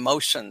create the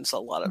emotions a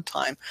lot of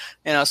time.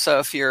 So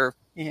if your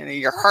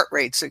heart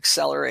rate's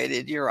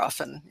accelerated, you're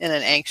often in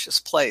an anxious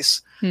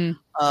place,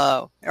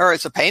 or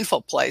it's a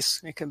painful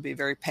place. It can be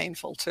very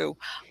painful too.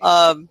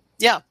 And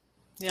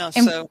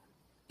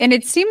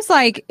it seems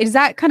like, is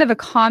that kind of a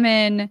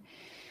common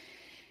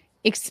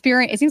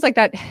experience? It seems like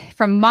that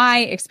from my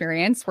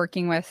experience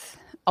working with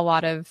a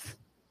lot of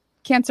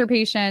cancer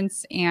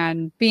patients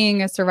and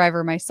being a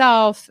survivor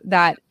myself,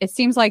 that it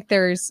seems like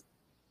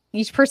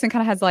each person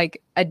kind of has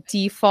like a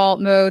default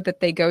mode that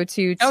they go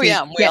to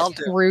get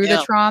through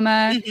the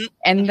trauma.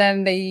 And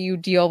then you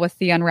deal with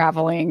the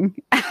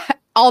unraveling,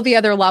 all the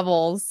other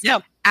levels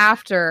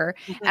after.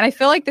 And I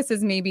feel like this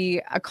is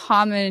maybe a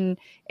common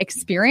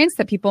experience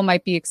that people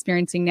might be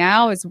experiencing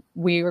now, is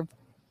we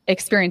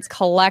experience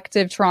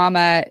collective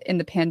trauma in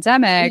the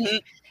pandemic,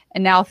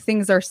 and now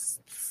things are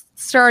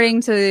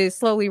starting to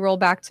slowly roll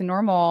back to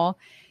normal.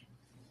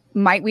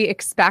 Might we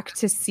expect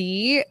to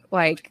see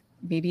like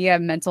maybe a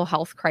mental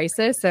health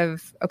crisis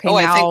of, now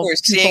I think we're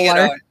seeing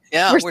it.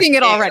 We're seeing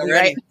it already,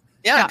 right?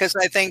 Yeah, because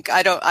I think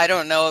I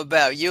don't know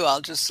about you.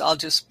 I'll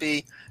just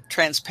be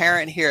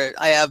transparent here.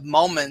 I have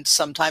moments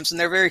sometimes, and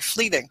they're very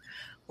fleeting,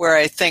 where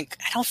I think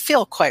I don't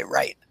feel quite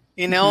right,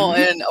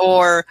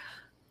 or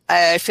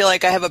I feel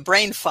like I have a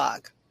brain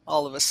fog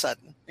all of a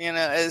sudden,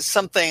 is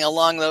something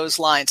along those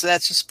lines. And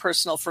that's just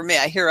personal for me.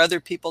 I hear other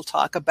people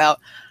talk about,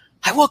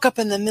 I woke up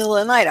in the middle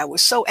of the night. I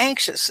was so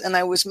anxious and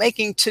I was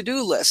making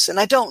to-do lists and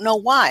I don't know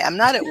why. I'm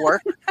not at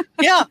work.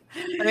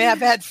 I've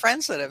had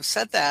friends that have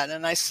said that.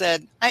 And I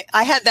said,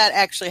 I had that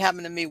actually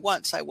happen to me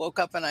once. I woke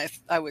up and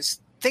I was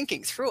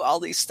thinking through all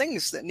these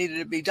things that needed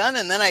to be done.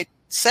 And then I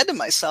said to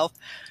myself,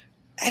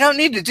 I don't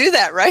need to do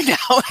that right now.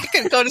 I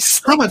can go to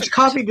sleep. How much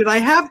coffee did I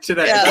have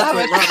today?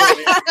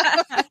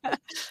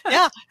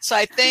 So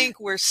I think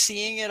we're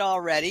seeing it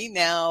already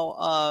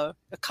now.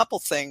 A couple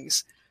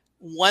things.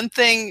 One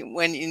thing,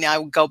 when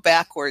I go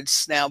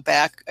backwards now,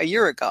 back a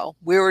year ago,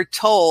 we were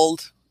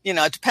told,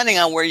 depending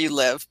on where you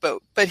live,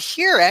 but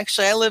here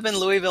actually, I live in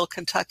Louisville,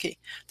 Kentucky.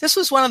 This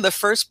was one of the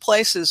first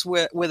places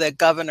with a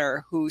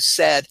governor who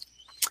said,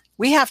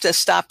 we have to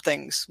stop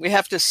things. We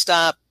have to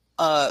stop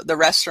the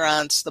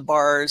restaurants, the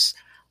bars,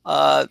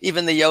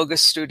 even the yoga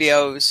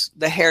studios,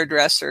 the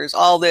hairdressers,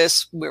 all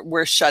this,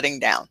 we're shutting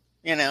down.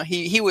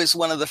 He was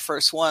one of the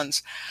first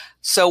ones.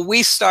 So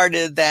we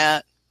started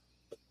that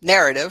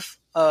narrative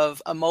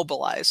of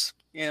immobilize,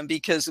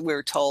 because we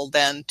were told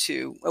then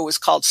it was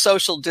called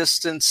social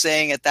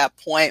distancing at that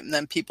point, and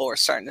then people were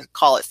starting to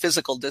call it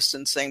physical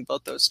distancing.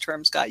 Both those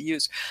terms got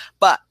used,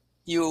 but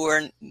you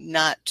were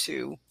not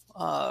to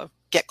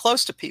get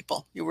close to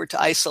people. You were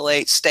to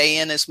isolate, stay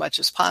in as much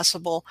as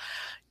possible.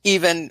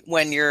 Even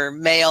when your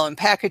mail and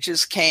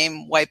packages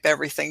came, wipe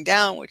everything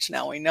down, which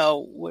now we know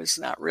was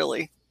not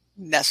really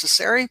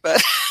necessary,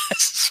 but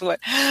this is what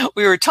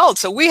we were told.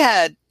 So we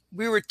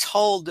were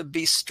told to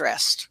be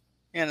stressed,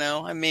 and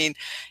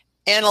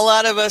a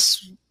lot of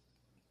us,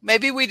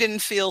 maybe we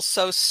didn't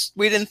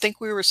think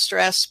we were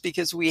stressed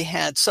because we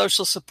had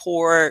social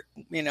support.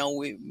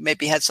 We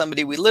maybe had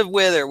somebody we lived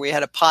with, or we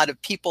had a pod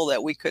of people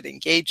that we could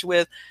engage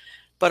with.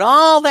 But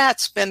all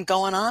that's been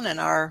going on in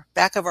our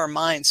back of our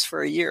minds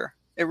for a year.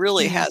 It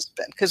really has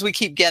been, because we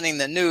keep getting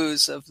the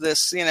news of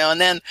this, and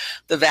then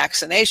the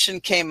vaccination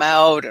came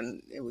out,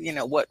 and,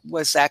 what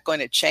was that going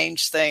to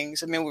change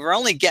things? We're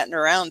only getting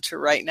around to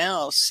right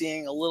now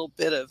seeing a little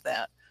bit of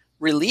that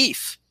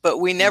relief, but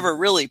we never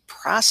really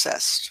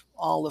processed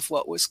all of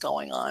what was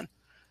going on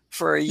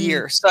for a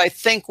year. So I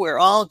think we're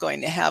all going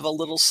to have a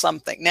little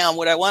something. Now,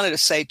 what I wanted to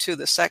say too,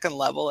 the second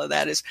level of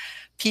that is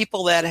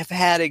people that have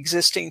had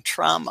existing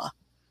trauma.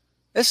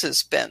 This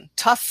has been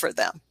tough for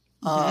them.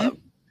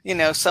 You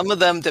know, some of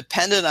them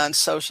depended on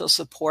social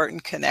support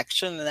and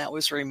connection, and that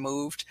was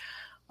removed.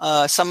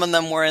 Some of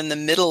them were in the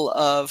middle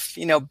of,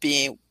 you know,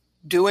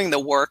 doing the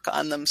work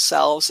on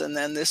themselves, and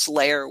then this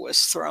layer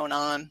was thrown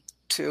on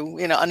to,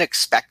 you know,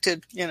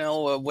 unexpected, you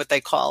know, what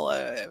they call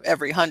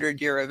every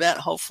 100-year event,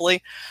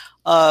 hopefully.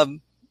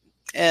 And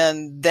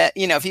that,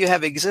 you know, if you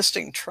have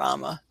existing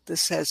trauma,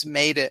 this has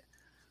made it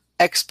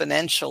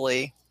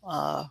exponentially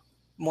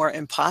more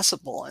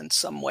impossible in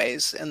some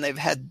ways. And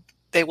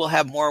they will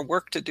have more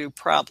work to do,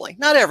 probably.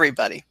 Not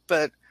everybody,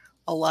 but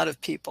a lot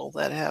of people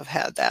that have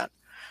had that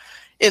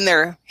in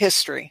their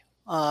history.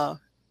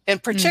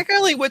 And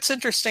particularly what's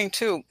interesting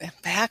too,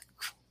 back,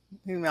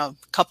 you know,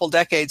 a couple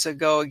decades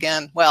ago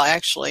again, well,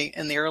 actually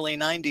in the early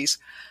 90s,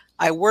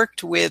 I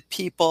worked with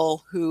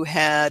people who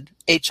had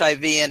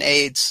HIV and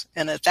AIDS.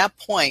 And at that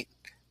point,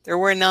 there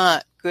were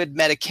not good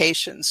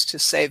medications to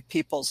save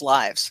people's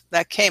lives.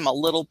 That came a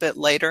little bit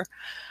later.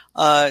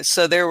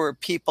 So there were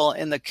people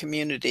in the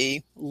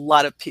community, a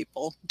lot of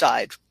people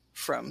died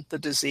from the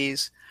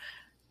disease.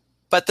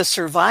 But the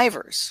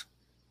survivors,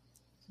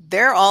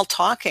 they're all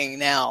talking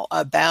now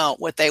about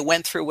what they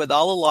went through with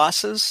all the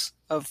losses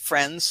of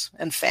friends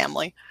and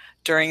family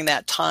during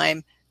that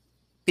time,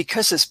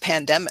 because this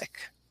pandemic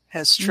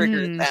has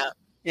triggered that.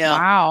 Yeah.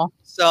 Wow.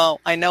 So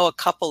I know a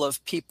couple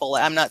of people,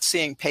 I'm not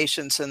seeing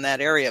patients in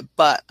that area,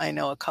 but I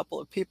know a couple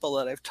of people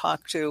that I've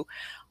talked to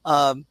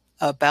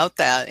about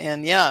that.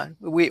 And yeah,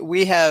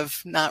 we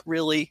have not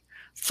really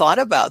thought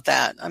about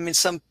that. I mean,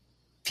 some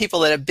people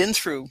that have been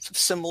through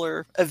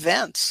similar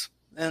events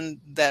and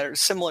that are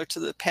similar to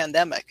the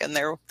pandemic, and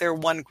they're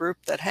one group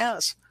that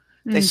has.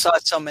 They saw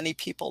so many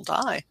people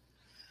die.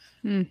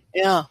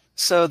 Yeah.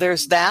 So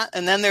there's that.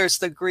 And then there's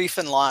the grief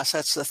and loss.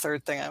 That's the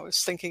third thing I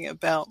was thinking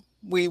about.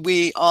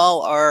 We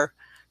all are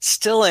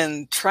still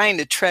in trying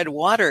to tread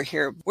water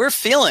here. We're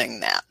feeling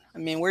that. I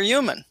mean, we're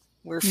human.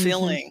 We're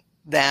feeling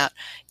that.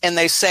 And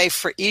they say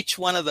for each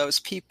one of those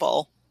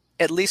people,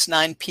 at least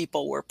 9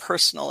 people were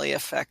personally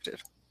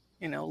affected,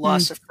 you know,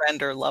 lost a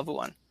friend or loved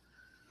one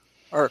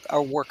or a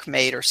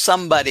workmate or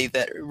somebody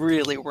that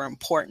really were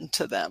important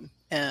to them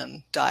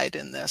and died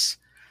in this.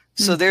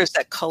 So there's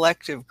that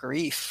collective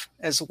grief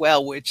as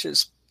well, which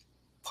is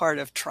part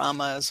of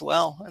trauma as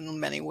well in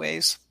many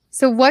ways.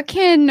 So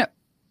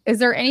is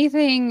there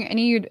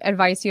any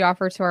advice you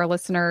offer to our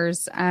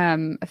listeners,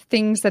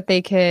 things that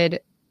they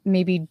could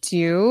maybe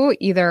do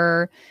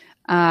either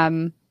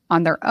on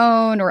their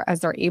own or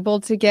as they're able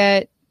to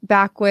get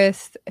back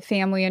with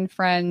family and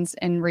friends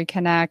and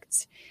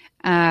reconnect?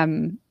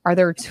 Are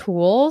there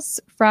tools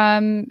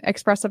from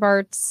expressive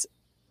arts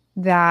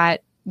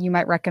that you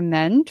might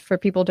recommend for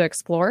people to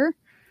explore?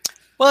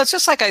 Well, it's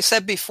just like I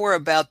said before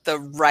about the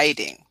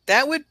writing.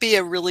 That would be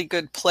a really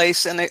good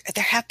place. And there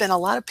have been a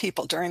lot of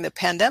people during the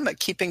pandemic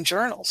keeping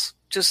journals,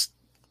 just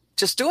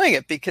doing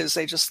it because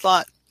they just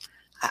thought,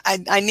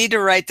 I need to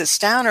write this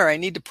down, or I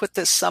need to put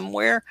this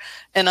somewhere.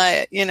 And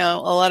a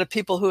lot of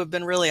people who have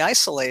been really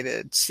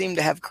isolated seem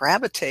to have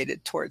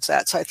gravitated towards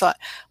that. So I thought,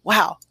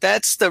 wow,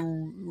 that's the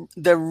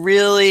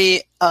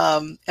really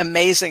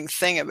amazing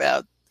thing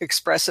about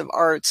expressive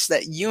arts,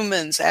 that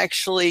humans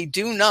actually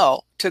do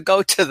know to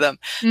go to them.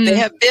 They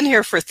have been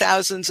here for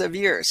thousands of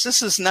years.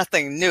 This is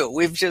nothing new.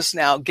 We've just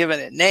now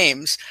given it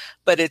names,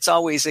 but it's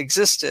always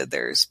existed.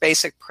 There's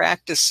basic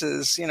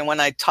practices. You know, when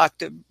I talk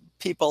to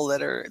people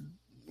that are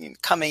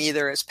coming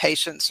either as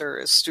patients or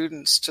as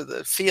students to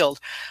the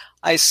field,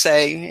 I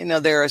say, you know,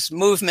 there's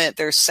movement,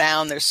 there's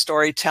sound, there's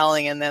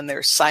storytelling, and then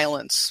there's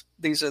silence.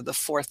 These are the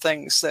 4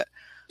 things that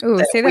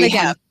say that we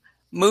again. have.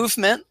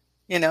 Movement,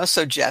 you know,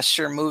 so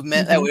gesture,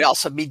 movement, that would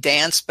also be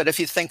dance. But if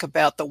you think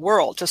about the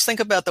world, just think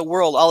about the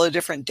world, all the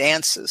different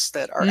dances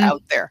that are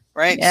out there,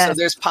 right? Yes. So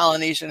there's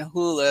Polynesian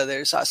hula,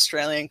 there's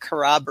Australian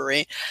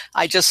corroboree.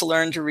 I just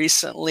learned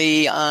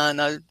recently on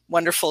a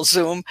wonderful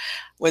Zoom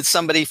with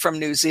somebody from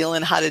New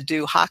Zealand how to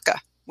do haka,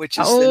 which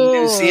is the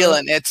New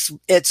Zealand.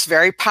 It's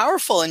very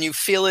powerful, and you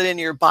feel it in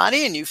your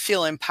body and you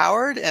feel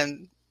empowered,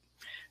 and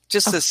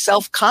just the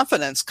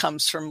self-confidence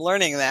comes from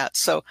learning that.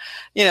 So,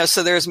 you know,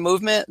 so there's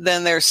movement,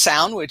 then there's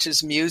sound, which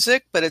is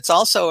music, but it's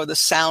also the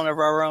sound of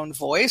our own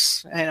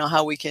voice, you know,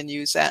 how we can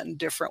use that in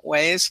different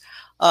ways.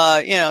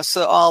 You know,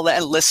 so all that,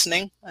 and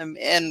listening,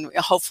 and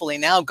hopefully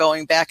now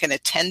going back and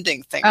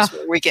attending things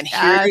where we can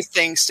hear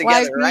things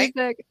together, right?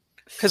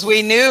 Because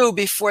we knew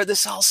before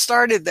this all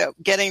started that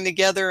getting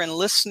together and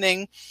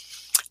listening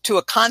to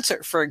a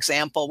concert, for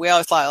example, we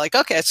always thought like,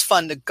 okay, it's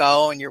fun to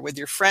go and you're with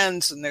your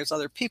friends and there's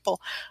other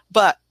people,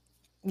 but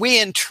we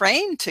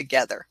entrain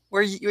together.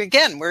 We're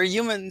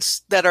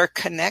humans that are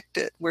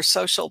connected. We're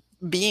social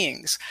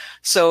beings.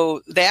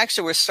 So they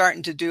actually were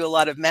starting to do a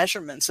lot of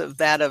measurements of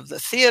that, of the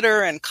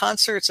theater and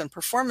concerts and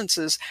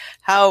performances,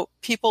 how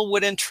people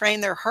would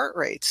entrain their heart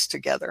rates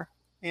together.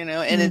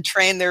 and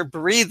train their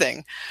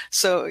breathing.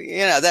 So,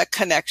 that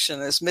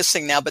connection is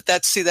missing now, but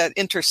that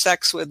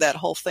intersects with that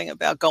whole thing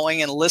about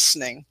going and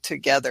listening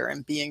together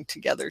and being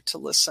together to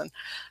listen.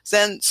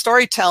 Then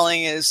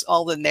storytelling is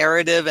all the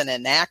narrative and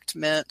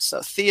enactment,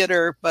 so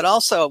theater, but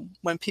also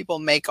when people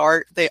make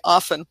art,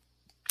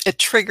 it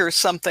triggers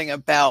something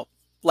about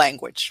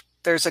language.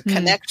 There's a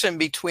connection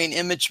between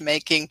image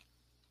making,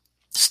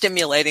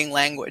 stimulating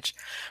language,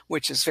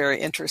 which is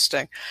very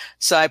interesting.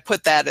 So I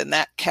put that in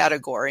that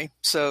category.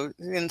 So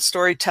in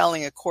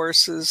storytelling, of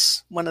course,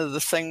 is one of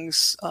the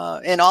things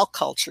in all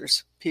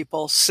cultures.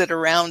 People sit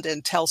around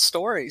and tell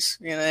stories.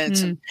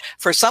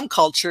 For some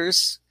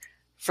cultures,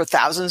 for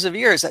thousands of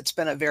years, that's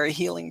been a very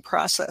healing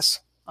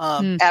process.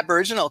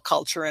 Aboriginal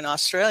culture in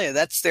Australia,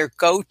 that's their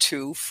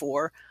go-to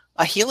for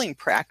a healing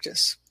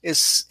practice,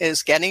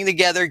 is getting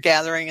together,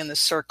 gathering in the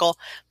circle.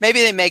 Maybe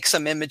they make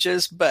some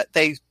images, but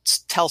they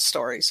tell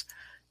stories,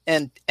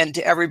 and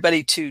to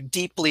everybody to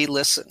deeply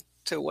listen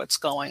to what's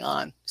going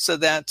on. So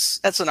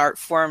that's an art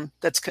form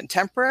that's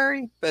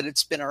contemporary, but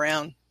it's been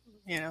around,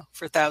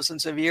 for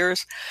thousands of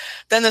years.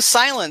 Then the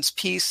silence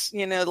piece,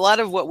 a lot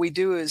of what we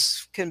do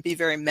can be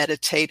very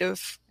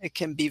meditative. It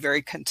can be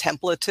very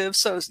contemplative.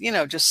 So,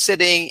 just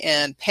sitting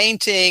and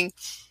painting,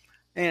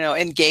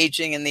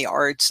 engaging in the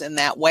arts in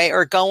that way,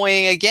 or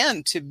going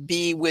again to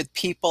be with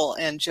people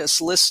and just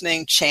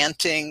listening,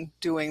 chanting,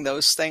 doing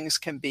those things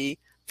can be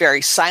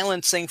very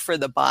silencing for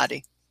the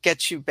body,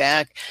 gets you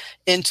back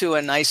into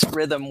a nice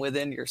rhythm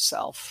within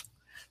yourself.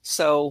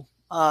 So,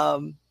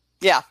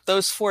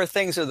 those four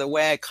things are the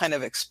way I kind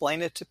of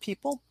explain it to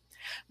people.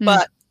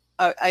 But,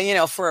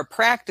 for a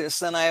practice,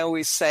 then I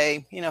always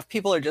say, if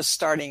people are just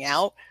starting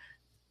out,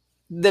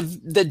 the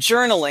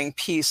journaling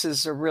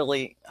pieces are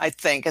really, I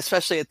think,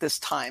 especially at this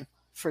time,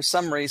 for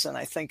some reason,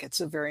 I think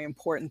it's a very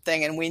important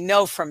thing. And we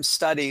know from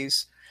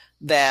studies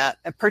that,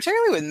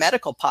 particularly with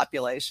medical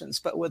populations,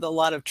 but with a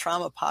lot of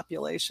trauma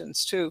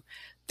populations too,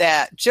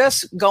 that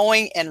just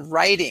going and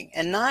writing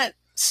and not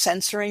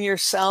censoring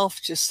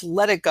yourself, just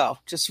let it go,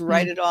 just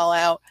write it all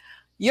out.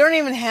 You don't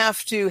even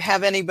have to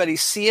have anybody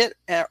see it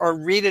or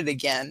read it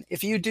again.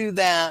 If you do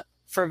that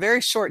for a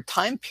very short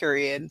time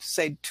period,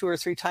 say 2 or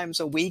 3 times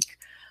a week,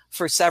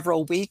 for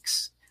several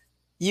weeks,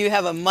 you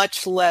have a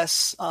much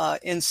less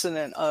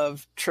incident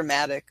of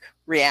traumatic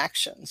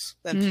reactions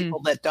than people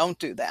that don't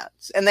do that.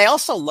 And they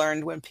also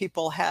learned when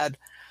people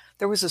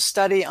there was a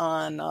study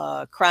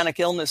on chronic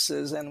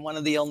illnesses, and one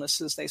of the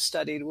illnesses they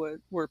studied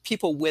were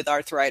people with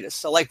arthritis.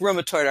 So like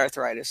rheumatoid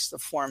arthritis, the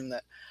form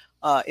that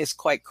is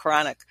quite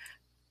chronic.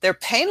 Their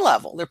pain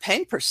level, their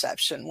pain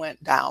perception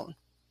went down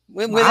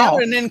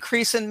without an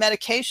increase in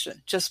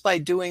medication, just by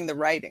doing the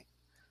writing.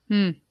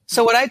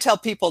 So what I tell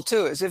people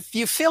too is, if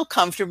you feel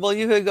comfortable,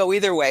 you could go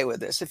either way with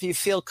this. If you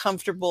feel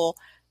comfortable,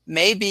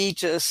 maybe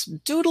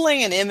just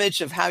doodling an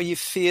image of how you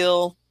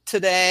feel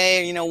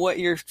today, what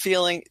you're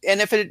feeling.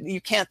 And if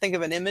you can't think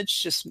of an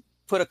image, just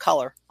put a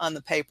color on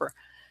the paper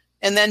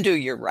and then do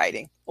your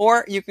writing.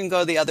 Or you can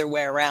go the other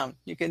way around.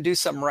 You can do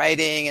some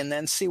writing and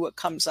then see what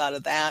comes out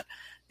of that,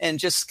 and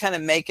just kind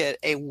of make it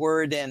a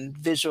word and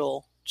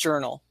visual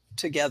journal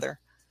together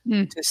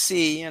to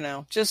see,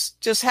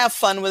 just have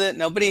fun with it.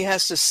 Nobody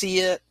has to see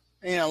it.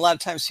 A lot of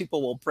times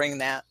people will bring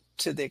that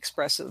to the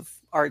expressive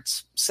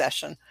arts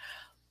session,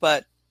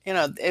 but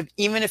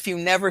even if you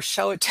never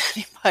show it to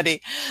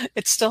anybody,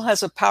 it still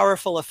has a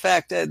powerful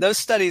effect. Those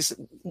studies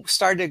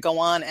started to go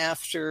on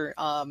after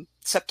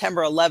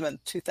September 11th,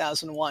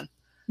 2001,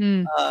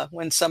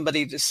 when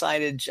somebody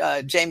decided,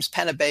 James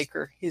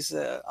Pennebaker,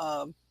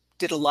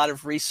 did a lot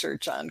of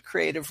research on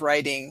creative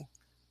writing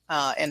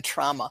and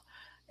trauma,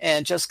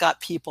 and just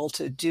got people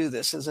to do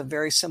this as a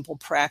very simple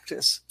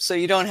practice. So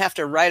you don't have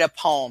to write a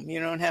poem. You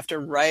don't have to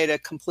write a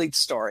complete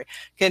story.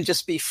 It can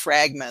just be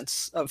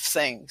fragments of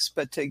things.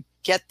 But to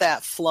get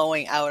that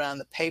flowing out on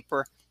the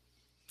paper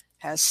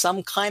has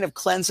some kind of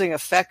cleansing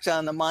effect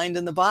on the mind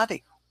and the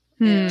body.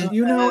 Do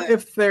you know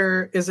if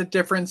there is a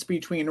difference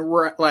between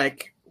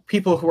like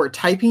people who are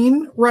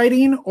typing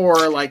writing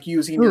or like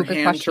using your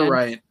hand to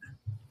write?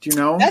 Do you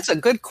know? That's a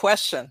good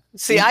question.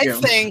 See, I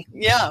think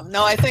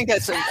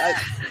that's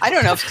I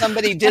don't know if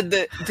somebody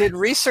did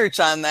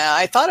research on that.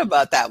 I thought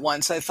about that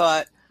once. I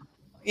thought,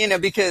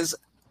 because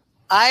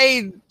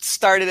I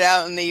started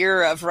out in the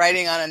era of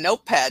writing on a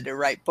notepad to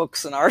write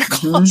books and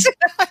articles.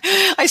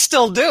 I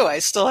still do. I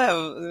still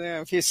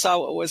have, if you saw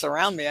what was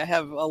around me, I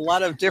have a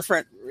lot of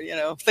different,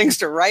 things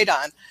to write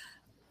on.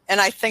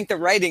 And I think the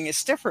writing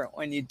is different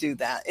when you do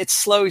that. It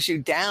slows you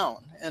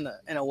down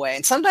in a way.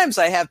 And sometimes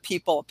I have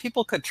people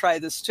could try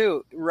this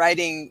too,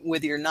 writing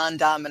with your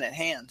non-dominant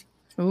hand.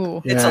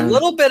 Ooh. It's a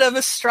little bit of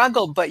a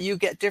struggle, but you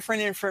get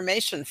different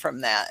information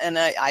from that. And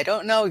I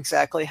don't know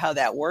exactly how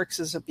that works.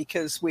 Is it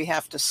because we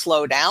have to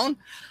slow down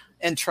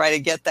and try to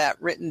get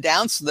that written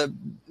down so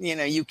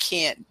you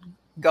can't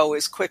go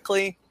as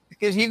quickly?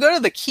 Because you go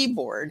to the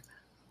keyboard.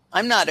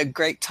 I'm not a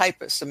great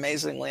typist,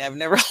 amazingly. I've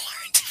never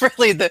learned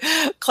really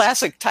the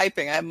classic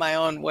typing. I have my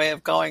own way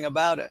of going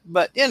about it.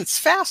 But it's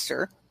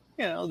faster,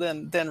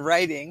 than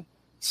writing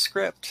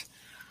script.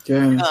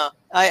 Yeah.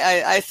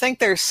 I think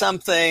there's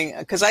something,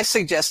 because I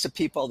suggest to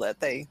people that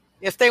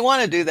if they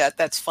want to do that,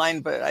 that's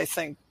fine. But I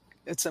think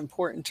it's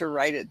important to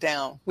write it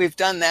down. We've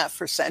done that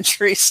for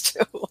centuries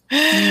too.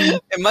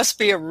 It must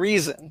be a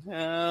reason.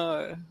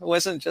 It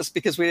wasn't just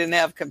because we didn't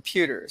have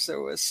computers.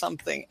 There was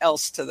something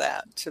else to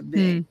that, to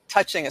be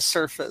touching a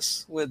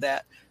surface with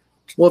that.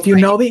 Well, if you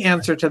know the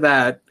answer to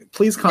that,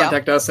 please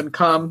contact us and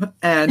come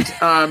and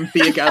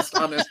be a guest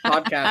on this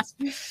podcast.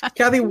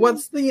 Kathy,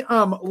 what's the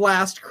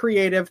last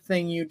creative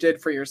thing you did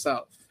for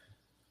yourself?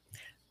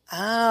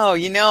 Oh,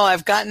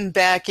 I've gotten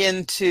back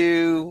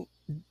into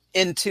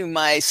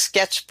my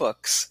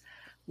sketchbooks,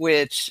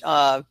 which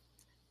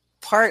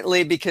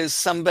partly because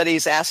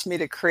somebody's asked me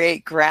to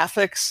create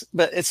graphics,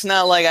 but it's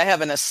not like I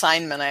have an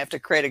assignment. I have to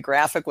create a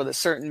graphic with a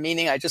certain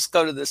meaning. I just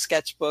go to the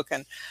sketchbook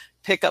and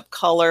pick up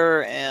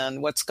color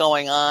and what's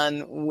going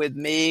on with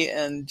me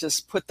and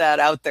just put that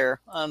out there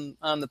on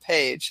the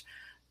page.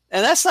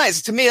 And that's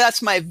nice. To me,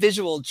 that's my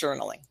visual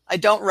journaling. I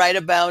don't write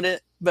about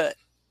it, but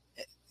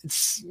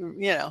it's,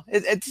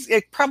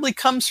 it probably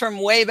comes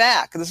from way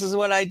back. This is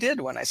what I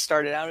did when I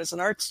started out as an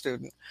art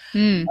student.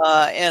 And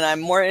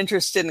I'm more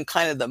interested in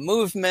kind of the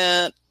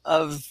movement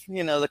of,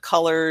 the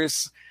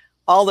colors,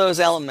 all those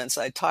elements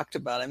I talked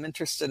about. I'm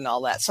interested in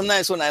all that.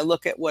 Sometimes when I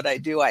look at what I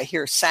do, I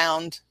hear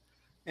sound.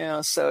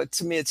 So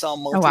to me, it's all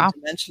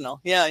multidimensional. Oh,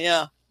 wow.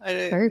 Yeah.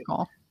 Very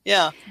cool.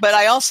 Yeah. But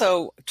I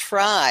also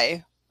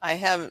I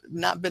have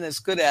not been as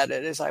good at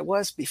it as I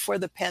was before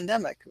the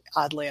pandemic,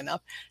 oddly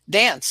enough,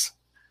 dance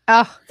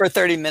for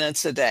 30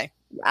 minutes a day.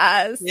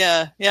 Yes.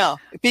 Yeah.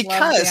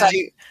 Because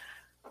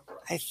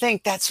I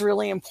think that's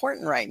really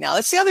important right now.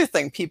 That's the other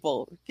thing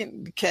people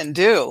can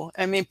do.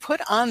 I mean,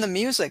 put on the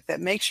music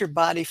that makes your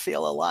body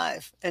feel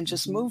alive and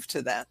just move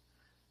to that.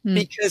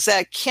 Because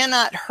that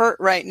cannot hurt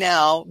right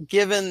now,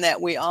 given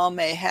that we all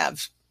may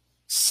have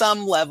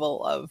some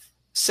level of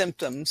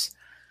symptoms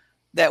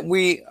that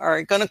we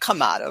are going to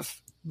come out of,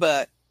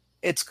 but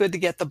it's good to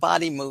get the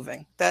body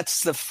moving.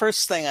 That's the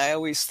first thing I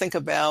always think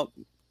about,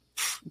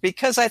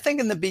 because I think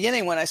in the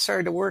beginning when I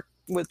started to work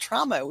with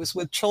trauma, it was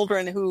with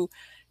children who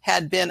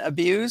had been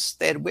abused.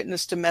 They had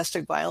witnessed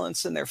domestic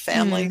violence in their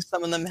family.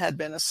 Some of them had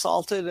been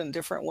assaulted in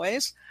different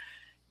ways.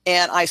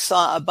 And I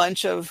saw a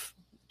bunch of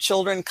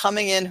children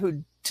coming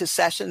in to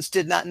sessions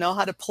did not know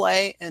how to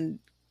play and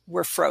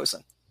were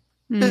frozen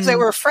because they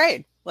were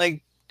afraid.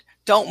 Like,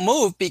 don't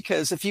move,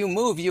 because if you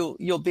move,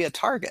 you'll be a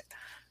target.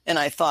 And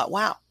I thought,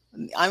 wow,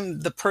 I'm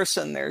the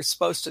person they're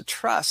supposed to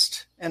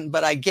trust.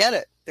 But I get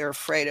it. They're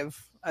afraid of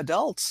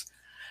adults.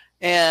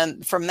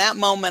 And from that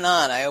moment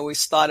on, I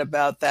always thought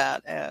about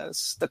that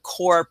as the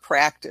core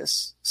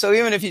practice. So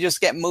even if you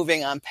just get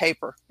moving on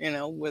paper,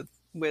 with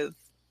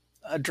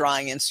a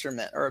drawing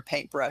instrument or a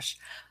paintbrush,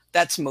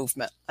 that's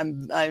movement.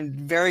 I'm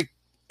very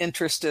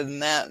interested in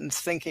that and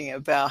thinking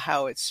about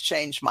how it's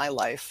changed my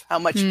life, how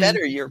much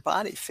better your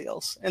body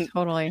feels. And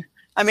totally.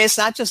 I mean, it's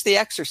not just the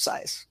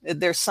exercise.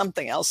 There's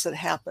something else that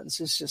happens.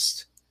 It's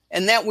just,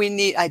 and that we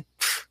need,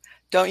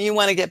 don't you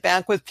want to get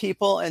back with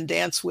people and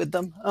dance with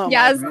them? Oh,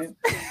 yes.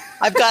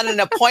 I've got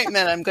an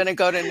appointment. I'm going to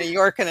go to New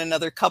York in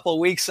another couple of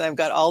weeks. And I've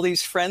got all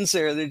these friends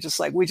there. They're just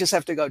like, we just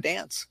have to go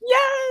dance.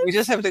 Yes. We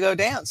just have to go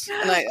dance.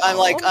 And I'm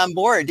like, I'm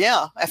bored.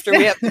 Yeah. After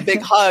we have the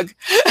big hug,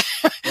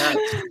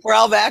 we're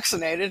all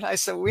vaccinated. I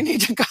said, we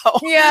need to go.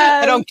 Yeah.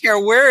 I don't care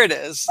where it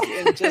is.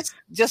 And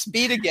just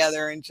be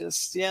together and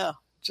just.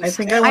 I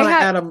think I want to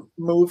add a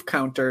move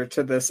counter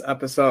to this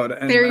episode.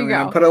 And there you I'm go.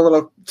 going to put a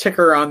little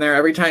ticker on there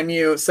every time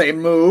you say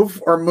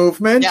move or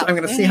movement. Yeah. I'm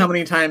going to see how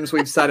many times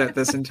we've said it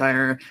this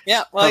entire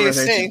well, you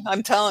see,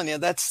 I'm telling you,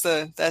 that's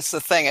the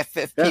thing.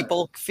 If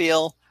people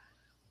feel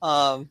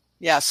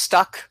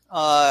stuck,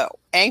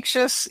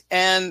 anxious,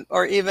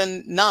 or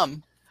even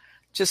numb,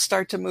 just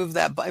start to move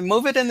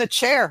move it in the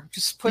chair.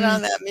 Just put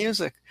on that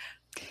music.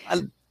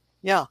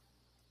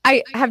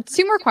 I have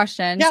two more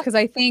questions because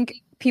I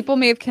think people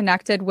may have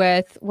connected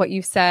with what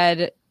you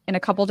said in a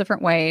couple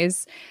different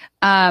ways.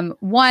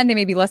 One, they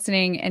may be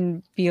listening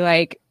and be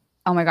like,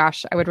 oh my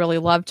gosh, I would really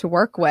love to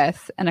work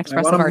with an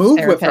expressive arts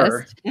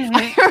therapist.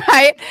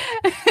 Right?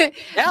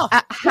 Yeah.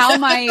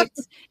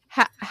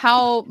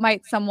 How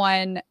might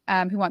someone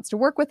who wants to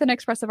work with an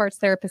expressive arts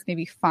therapist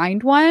maybe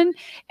find one?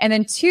 And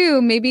then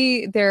two,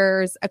 maybe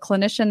there's a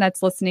clinician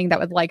that's listening that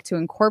would like to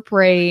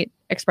incorporate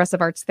expressive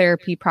arts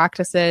therapy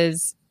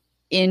practices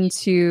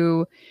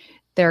into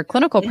their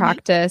clinical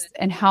practice,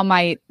 and how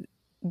might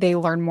they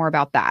learn more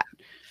about that?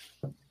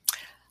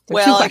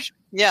 Well, I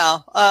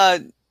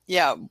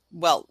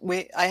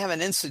have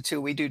an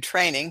institute. We do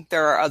training.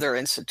 There are other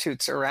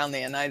institutes around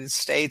the United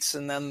States,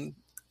 and then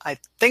I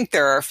think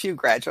there are a few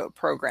graduate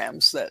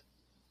programs that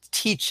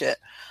teach it.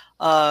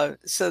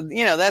 So,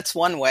 that's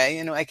one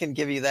way. I can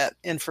give you that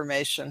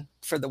information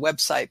for the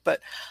website, but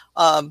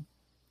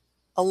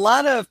a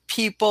lot of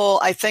people,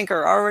 I think,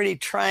 are already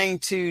trying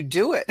to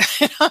do it.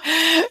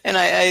 And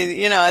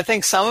I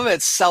think some of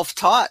it's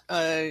self-taught,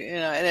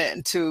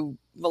 and to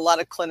a lot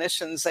of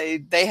clinicians,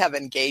 they have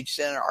engaged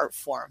in an art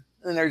form,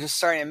 and they're just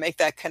starting to make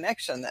that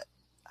connection that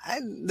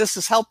this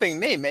is helping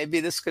me. Maybe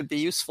this could be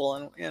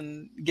useful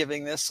in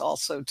giving this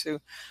also to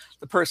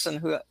the person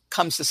who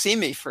comes to see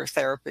me for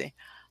therapy.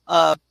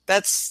 I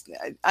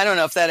don't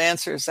know if that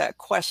answers that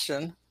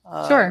question.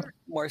 Sure.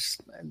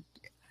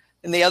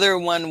 And the other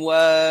one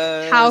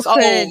was, how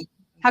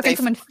can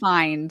someone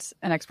find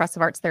an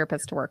expressive arts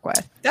therapist to work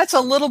with? That's a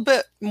little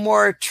bit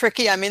more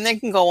tricky. I mean, they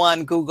can go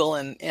on Google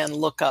and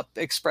look up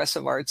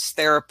expressive arts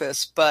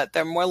therapists, but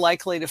they're more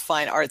likely to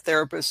find art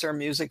therapists or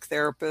music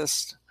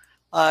therapists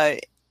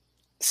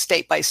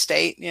state by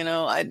state,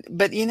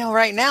 but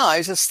right now I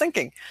was just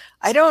thinking,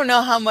 I don't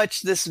know how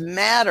much this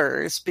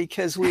matters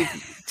because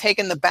we've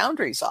taken the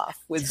boundaries off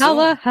with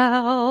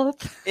telehealth.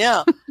 Zoom.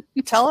 Yeah.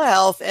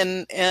 Telehealth.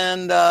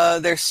 And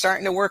they're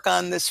starting to work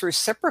on this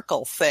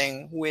reciprocal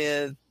thing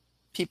with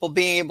people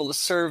being able to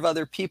serve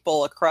other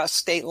people across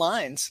state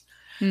lines.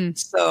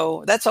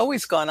 So that's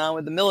always gone on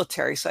with the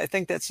military. So I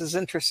think that's as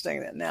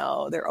interesting that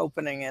now they're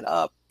opening it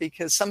up,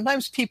 because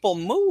sometimes people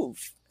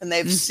move and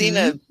they've seen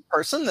a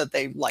person that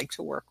they like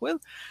to work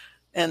with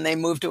and they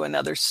move to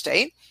another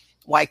state.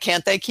 Why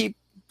can't they keep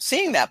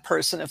seeing that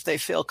person if they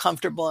feel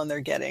comfortable and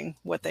they're getting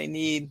what they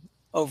need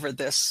over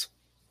this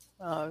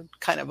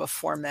kind of a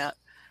format?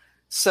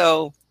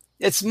 So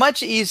it's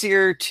much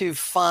easier to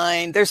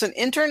find. There's an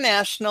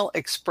International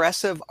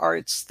Expressive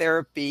Arts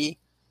Therapy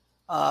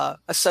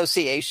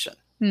Association,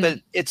 but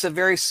it's a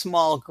very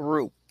small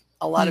group.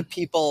 A lot of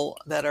people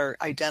that are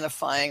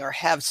identifying or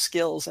have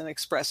skills in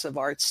expressive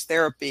arts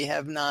therapy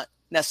have not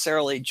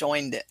necessarily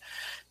joined it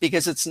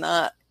because it's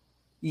not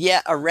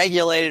yet a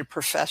regulated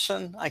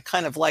profession. I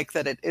kind of like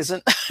that it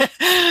isn't.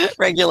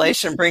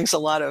 Regulation brings a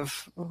lot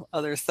of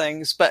other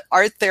things, but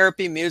art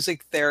therapy,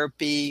 music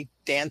therapy,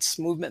 dance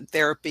movement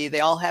therapy,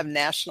 they all have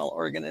national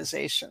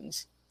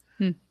organizations.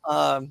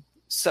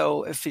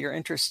 So if you're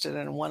interested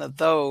in one of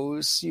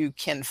those, you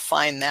can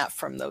find that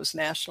from those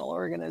national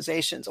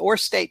organizations or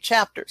state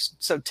chapters.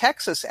 So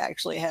Texas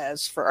actually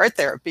has, for art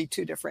therapy,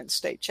 2 different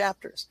state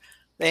chapters.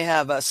 They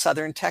have a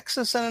Southern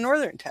Texas and a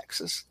Northern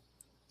Texas.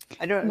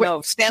 I don't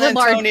know. San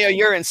Antonio,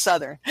 you're in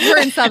Southern. We're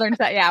in Southern.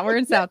 Yeah, we're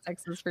in South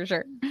Texas for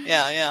sure.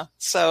 Yeah.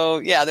 So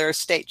yeah, there are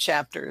state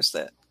chapters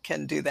that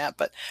can do that,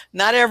 but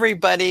not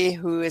everybody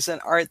who is an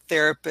art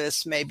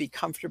therapist may be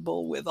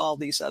comfortable with all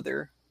these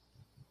other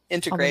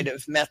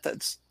integrative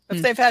methods.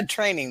 If they've had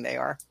training, they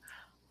are.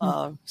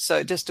 So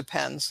it just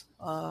depends.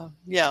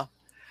 Yeah.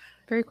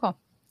 Very cool.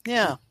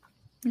 Yeah.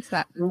 What's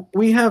that?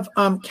 We have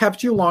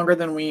kept you longer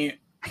than we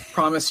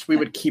promised we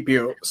would keep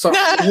you. So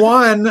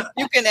one,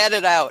 you can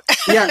edit out.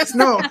 Yes,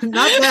 no,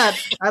 not that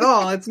at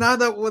all. It's not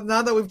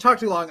that we've talked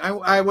too long.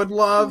 I would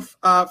love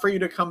for you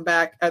to come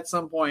back at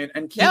some point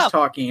and keep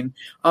talking.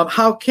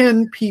 How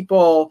can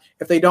people,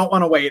 if they don't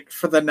want to wait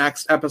for the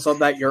next episode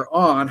that you're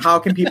on, how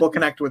can people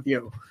connect with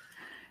you?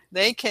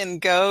 They can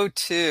go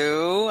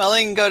to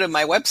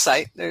my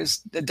website. There's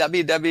the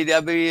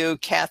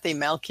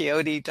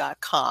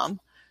www.kathymalchiotti.com.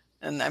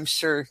 And I'm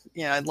sure,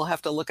 we'll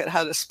have to look at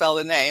how to spell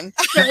the name.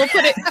 We'll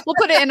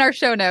put it in our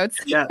show notes.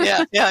 Yeah.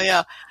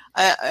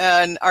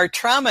 And our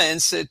Trauma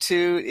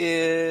Institute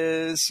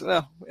is,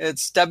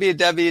 it's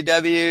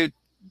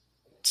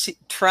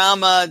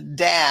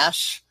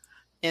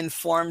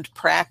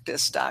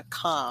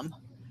www.trauma-informedpractice.com.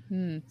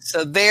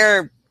 So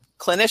there,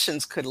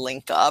 clinicians could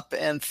link up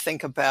and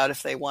think about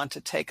if they want to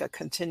take a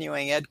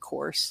continuing ed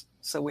course.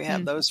 So we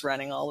have those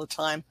running all the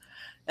time.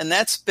 And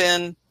that's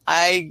been,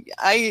 I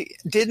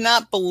did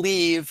not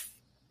believe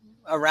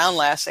around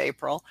last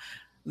April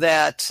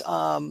that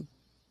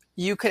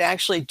you could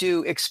actually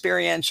do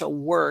experiential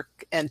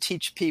work and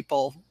teach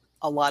people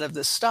a lot of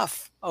this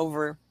stuff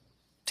over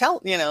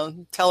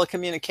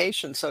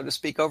telecommunication, so to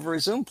speak, over a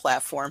Zoom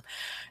platform,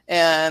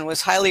 and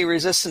was highly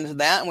resistant to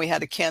that. And we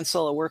had to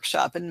cancel a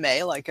workshop in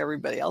May, like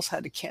everybody else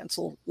had to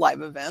cancel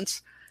live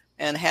events,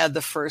 and had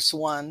the first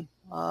one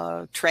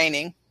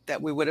training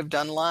that we would have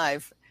done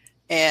live.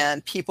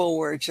 And people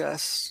were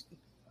just,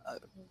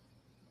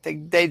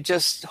 they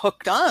just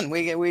hooked on.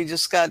 We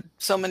just got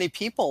so many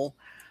people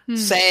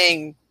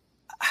saying,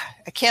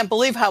 I can't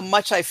believe how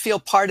much I feel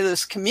part of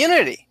this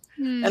community.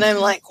 And I'm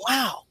like,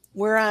 wow,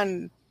 we're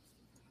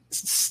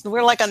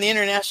like on the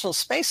International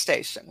Space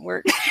Station.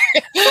 We're,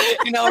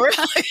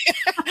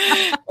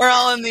 we're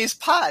all in these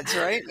pods,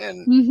 right?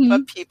 And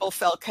but people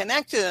felt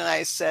connected. And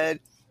I said,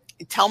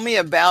 tell me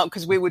about,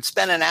 because we would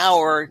spend an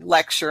hour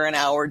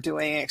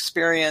doing an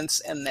experience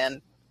and then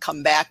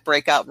come back,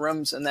 breakout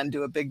rooms, and then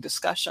do a big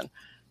discussion.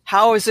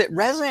 How is it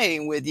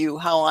resonating with you?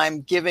 How I'm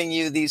giving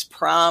you these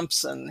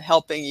prompts and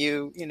helping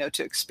you,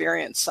 to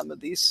experience some of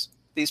these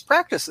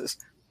practices.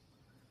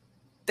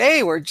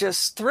 They were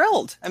just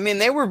thrilled. I mean,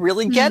 they were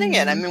really getting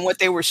it. I mean, what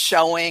they were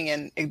showing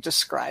and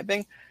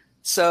describing.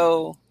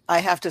 So I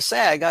have to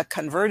say, I got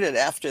converted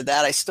after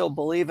that. I still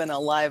believe in a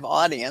live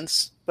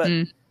audience, but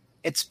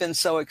it's been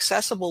so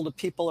accessible to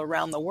people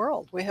around the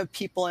world. We have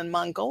people in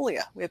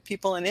Mongolia. We have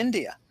people in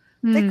India.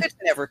 They could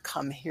never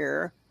come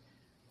here,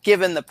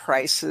 given the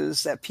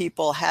prices that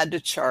people had to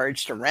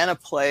charge to rent a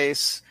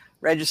place,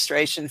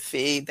 registration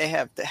fee.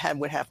 They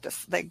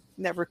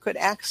never could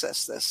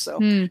access this.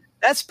 So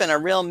that's been a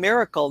real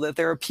miracle that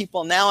there are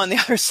people now on the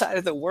other side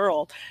of the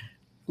world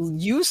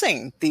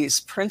using these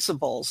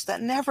principles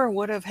that never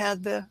would have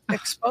had the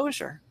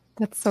exposure.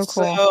 That's so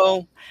cool.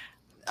 So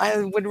I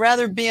would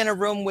rather be in a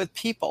room with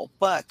people,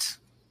 but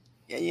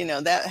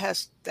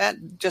that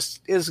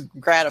just is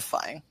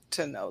gratifying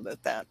to know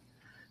that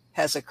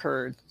has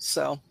occurred.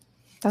 So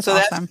that's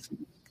awesome.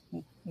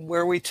 That's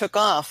where we took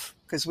off,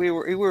 because we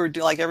were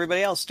like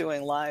everybody else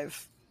doing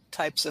live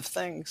types of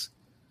things.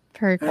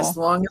 Very cool. As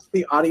long as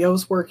the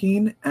audio's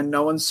working and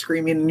no one's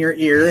screaming in your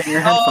ear and your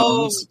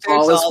headphones,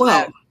 all is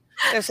well.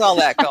 There's all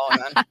that going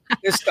on.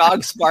 There's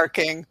dogs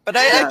barking. But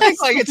I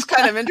think like it's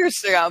kind of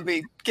interesting. I'll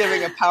be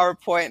giving a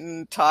PowerPoint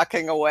and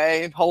talking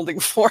away and holding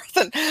forth,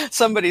 and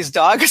somebody's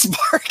dog is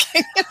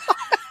barking.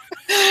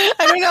 I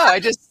don't know. I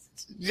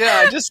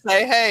just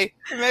say, hey,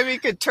 maybe you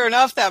could turn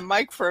off that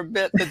mic for a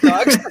bit. The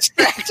dog's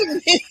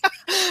distracting me.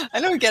 I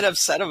don't get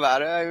upset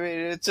about it. I mean,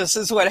 it just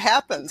is what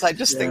happens. I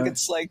just think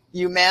it's like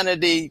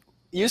humanity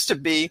used to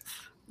be.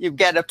 You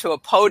get up to a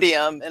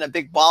podium in a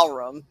big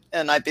ballroom,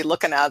 and I'd be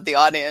looking at the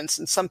audience,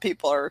 and some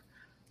people are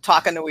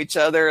talking to each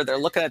other. They're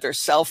looking at their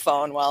cell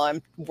phone while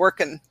I'm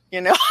working,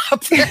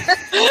 up there.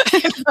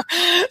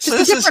 So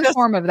this is a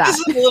form of that. This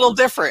is a little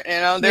different,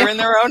 They're in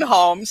their own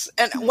homes.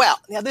 And, well,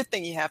 the other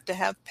thing, you have to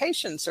have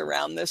patience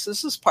around this.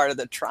 This is part of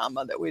the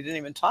trauma that we didn't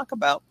even talk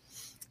about.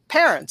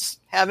 Parents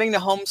having to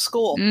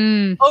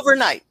homeschool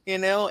overnight,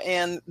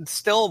 and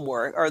still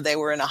work, or they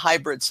were in a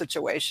hybrid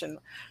situation.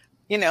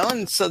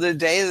 And so the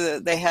day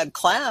that they had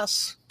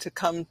class to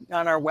come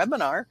on our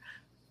webinar,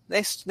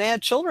 they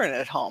had children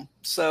at home.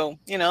 So,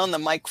 and the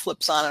mic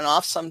flips on and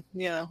off,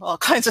 all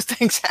kinds of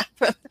things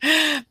happen.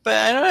 But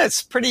I don't know,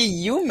 it's pretty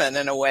human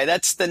in a way.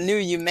 That's the new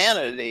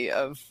humanity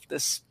of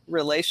this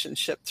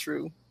relationship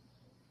through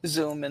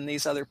Zoom and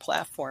these other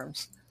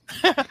platforms.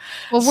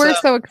 Well, we're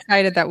so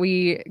excited that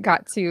we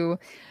got to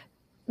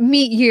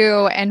meet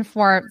you and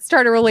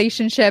start a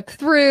relationship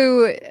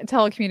through a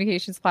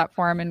telecommunications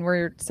platform. And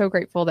we're so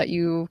grateful that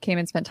you came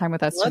and spent time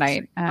with us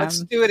tonight.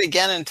 Let's do it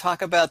again and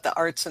talk about the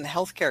arts and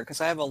healthcare,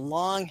 because I have a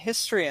long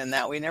history in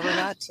that we never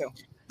got to.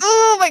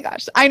 Oh my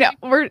gosh. I know.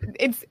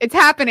 It's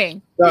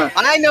happening.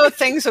 I know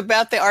things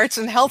about the arts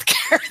and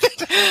healthcare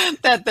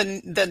that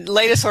the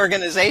latest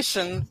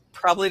organization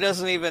probably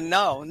doesn't even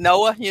know.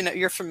 NOAA,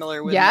 you're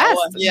familiar with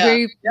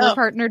NOAA. We're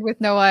partnered with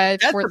NOAA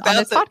on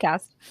this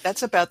podcast.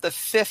 That's about the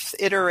 5th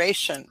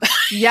iteration.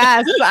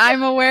 Yes,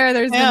 I'm aware.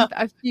 There's been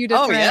a few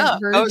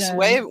different versions. Goes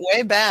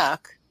way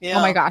back. Yeah.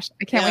 Oh my gosh.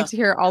 I can't wait to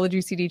hear all the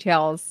juicy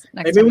details.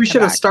 Maybe we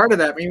should have started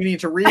that. Maybe we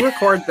need to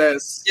re-record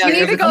this. We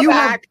need to go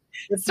back.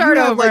 Start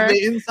over. Like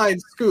the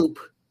inside scoop.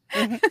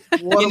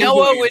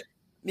 What would...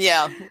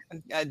 Yeah.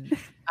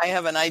 I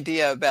have an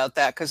idea about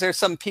that, because there's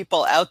some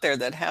people out there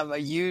that have a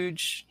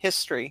huge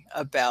history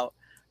about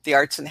the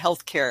arts and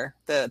healthcare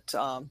that,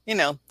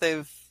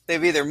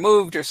 they've either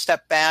moved or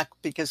stepped back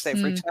because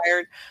they've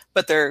retired,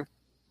 but they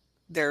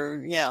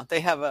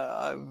have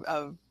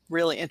a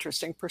really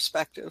interesting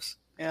perspectives.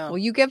 Yeah. Well,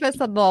 you give us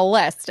the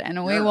list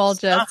and we will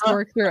just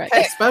work through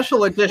it.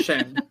 Special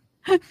edition.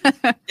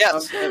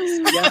 Yes.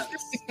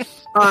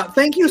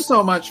 Thank you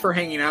so much for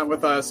hanging out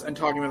with us and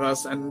talking with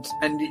us. And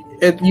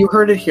you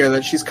heard it here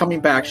that she's coming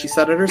back. She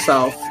said it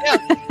herself. Yeah.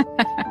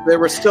 They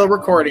were still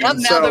recording. Well,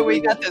 now that we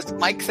got this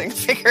mic thing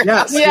figured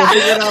out. Yes, we'll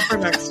figure it out for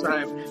next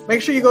time.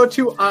 Make sure you go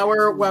to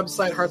our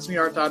website,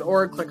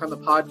 heartsneedart.org, click on the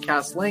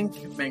podcast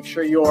link. Make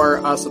sure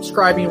you're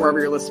subscribing wherever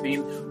you're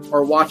listening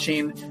or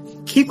watching.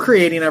 Keep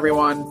creating,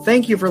 everyone.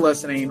 Thank you for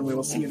listening. We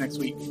will see you next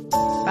week.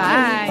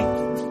 Bye.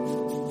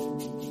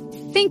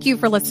 Thank you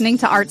for listening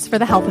to Arts for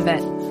the Health of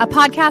It, a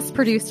podcast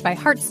produced by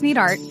Hearts Need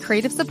Art,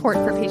 creative support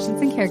for patients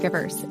and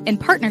caregivers, in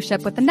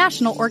partnership with the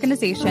National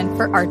Organization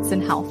for Arts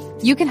and Health.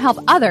 You can help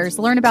others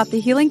learn about the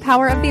healing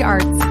power of the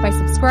arts by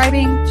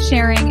subscribing,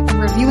 sharing,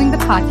 and reviewing the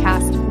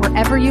podcast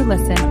wherever you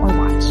listen or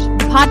watch.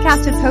 The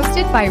podcast is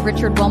hosted by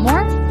Richard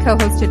Wilmore,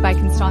 co-hosted by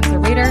Constanza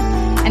Rader,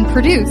 and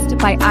produced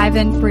by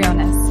Ivan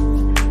Briones.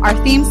 Our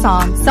theme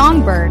song,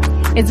 Songbird,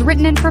 is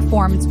written and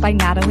performed by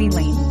Natalie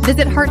Lane.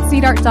 Visit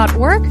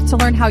heartsneedart.org to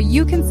learn how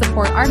you can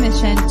support our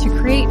mission to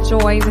create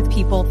joy with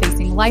people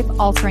facing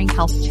life-altering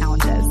health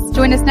challenges.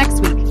 Join us next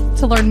week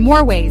to learn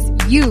more ways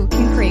you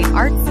can create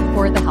arts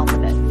for the health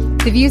of it.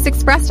 The views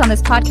expressed on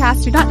this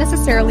podcast do not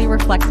necessarily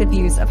reflect the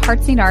views of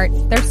Hearts Need Art,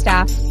 their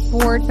staff,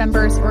 board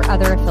members, or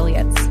other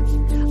affiliates.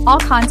 All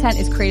content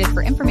is created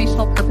for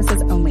informational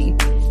purposes only.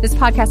 This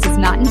podcast is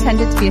not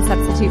intended to be a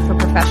substitute for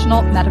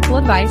professional medical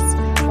advice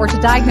or to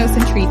diagnose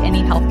and treat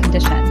any health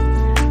condition.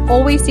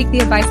 Always seek the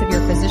advice of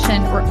your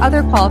physician or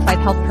other qualified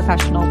health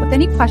professional with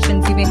any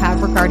questions you may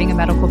have regarding a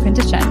medical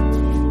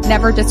condition.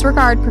 Never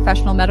disregard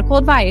professional medical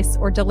advice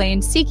or delay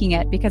in seeking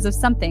it because of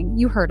something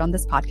you heard on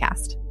this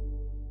podcast.